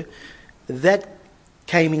well too. That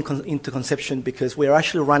came into conception because we're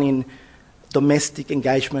actually running domestic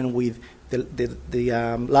engagement with the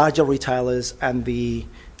larger retailers and the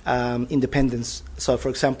independents. So, for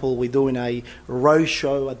example, we're doing a road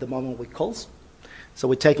show at the moment with Coles. So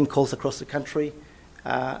we're taking Coles across the country.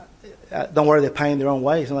 Don't worry, they're paying their own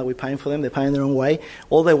way. It's not like we're paying for them. They're paying their own way.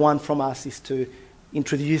 All they want from us is to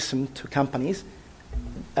introduce them to companies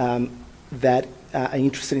that are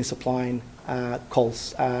interested in supplying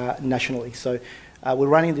Coles nationally. So we're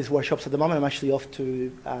running these workshops at the moment. I'm actually off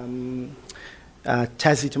to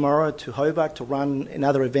Tassie tomorrow, to Hobart, to run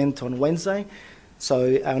another event on Wednesday.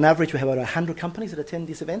 So on average, we have about 100 companies that attend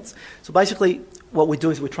these events. So basically, what we do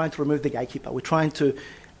is we're trying to remove the gatekeeper. We're trying to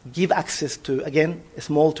give access to, again,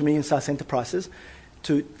 small to medium-sized enterprises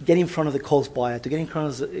to get in front of the Coles buyer, to get in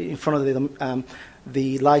front of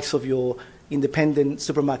the likes of your independent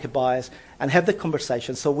supermarket buyers and have the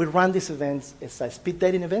conversation. So we run these events as a speed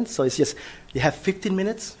dating event. So it's just you have 15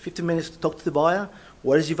 minutes to talk to the buyer.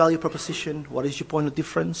 What is your value proposition? What is your point of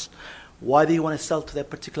difference? Why do you want to sell to that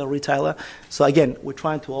particular retailer? So again, we're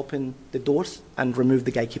trying to open the doors and remove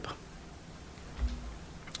the gatekeeper.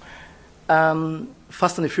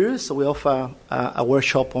 Fast and the Furious, so we offer a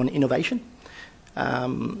workshop on innovation.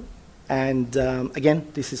 Again,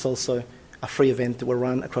 this is also a free event that will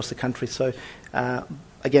run across the country. So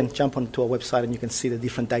again, jump onto our website and you can see the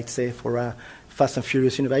different dates there for Fast and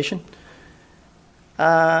Furious innovation.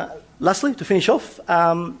 Lastly, to finish off,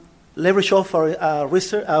 leverage off our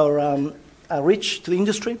research, our reach to the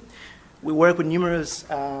industry. We work with numerous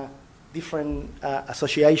different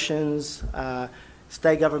associations,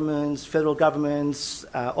 state governments, federal governments,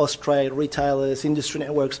 Austrade, retailers, industry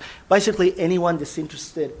networks, basically anyone that's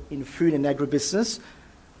interested in food and agribusiness,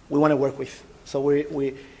 we want to work with. So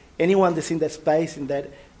anyone that's in that space, in that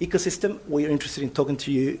ecosystem, we're interested in talking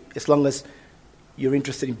to you as long as you're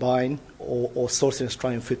interested in buying or sourcing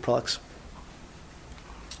Australian food products.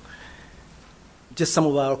 Just some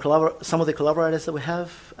of the collaborators that we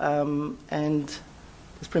have, and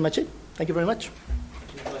that's pretty much it. Thank you very much.